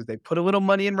streets, because they put a little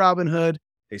money in Robinhood.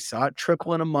 They saw it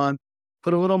trickle in a month,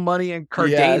 put a little money in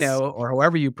Cardano or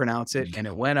however you pronounce it, and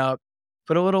it went up.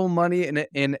 Put a little money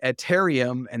in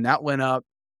Ethereum, and that went up,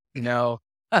 you know.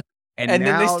 And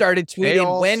then they started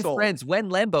tweeting, when sold. friends,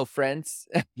 when Lambo friends.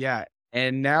 Yeah.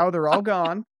 And now they're all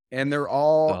gone and they're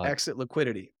all exit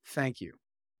liquidity. Thank you.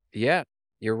 Yeah,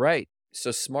 you're right.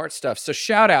 So smart stuff. So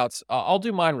shout outs. I'll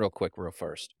do mine real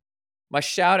first. My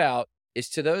shout out is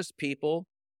to those people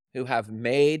who have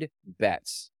made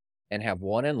bets and have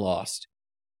won and lost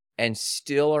and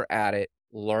still are at it,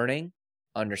 learning,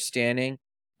 understanding,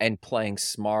 and playing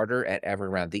smarter at every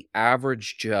round. The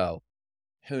average Joe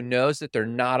who knows that they're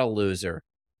not a loser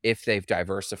if they've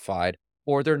diversified,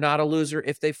 or they're not a loser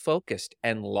if they've focused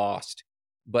and lost,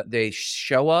 but they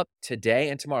show up today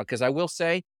and tomorrow. Because I will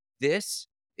say, this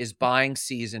is buying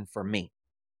season for me.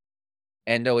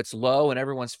 And though it's low and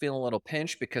everyone's feeling a little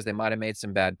pinched because they might have made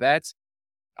some bad bets,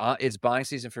 it's buying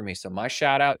season for me. So my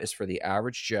shout out is for the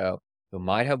average Joe who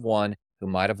might have won, who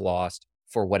might have lost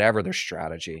for whatever their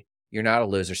strategy. You're not a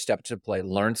loser. Step to the plate,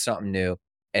 learn something new,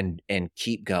 and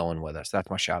keep going with us. That's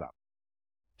my shout out.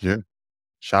 Yeah.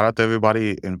 Shout out to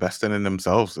everybody investing in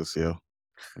themselves this year.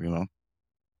 You know,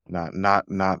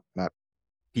 not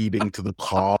feeding to the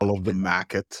call of the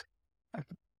market.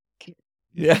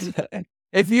 Yes.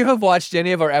 If you have watched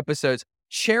any of our episodes,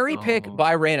 cherry pick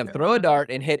by random, throw a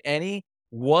dart and hit any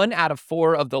 1 out of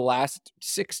 4 of the last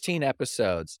 16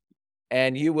 episodes,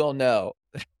 and you will know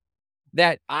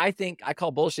that I think I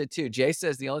call bullshit too. Jay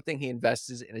says the only thing he invests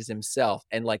in is himself.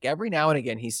 And like every now and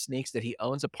again, he sneaks that he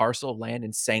owns a parcel of land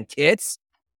in St. Kitts.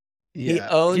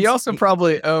 Yeah. He also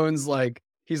probably owns like,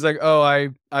 he's like, oh,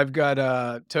 I've got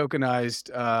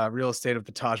tokenized real estate of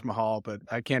the Taj Mahal, but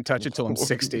I can't touch it till I'm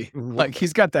 60. Like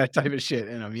he's got that type of shit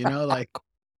in him, you know? Like,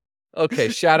 okay,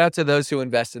 shout out to those who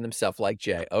invest in themselves like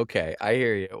Jay. Okay, I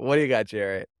hear you. What do you got,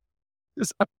 Jared?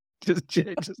 just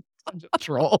Jay, just a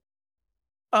troll.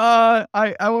 I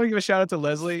want to give a shout out to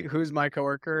Leslie, who's my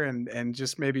coworker, and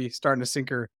just maybe starting to sink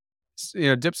her,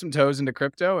 dip some toes into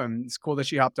crypto. And it's cool that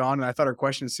she hopped on. And I thought her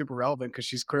question is super relevant because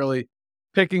she's clearly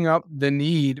picking up the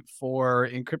need for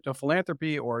in crypto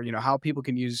philanthropy, or how people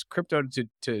can use crypto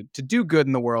to do good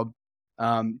in the world.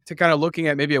 To kind of looking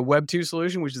at maybe a Web 2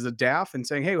 solution, which is a DAF, and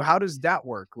saying, hey, how does that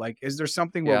work? Like, is there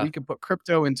something where we could put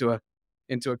crypto into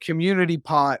a community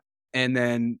pot and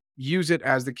then use it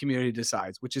as the community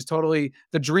decides, which is totally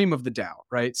the dream of the DAO,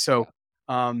 right? So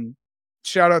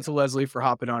shout out to Leslie for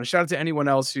hopping on. Shout out to anyone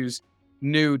else who's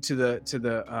new to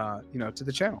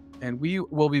the channel. And we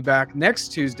will be back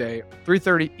next Tuesday,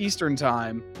 3:30 Eastern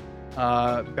time,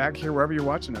 back here wherever you're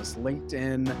watching us,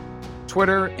 LinkedIn,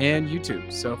 Twitter, and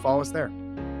YouTube. So follow us there.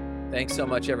 Thanks so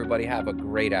much, everybody. Have a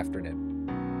great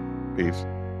afternoon. Peace.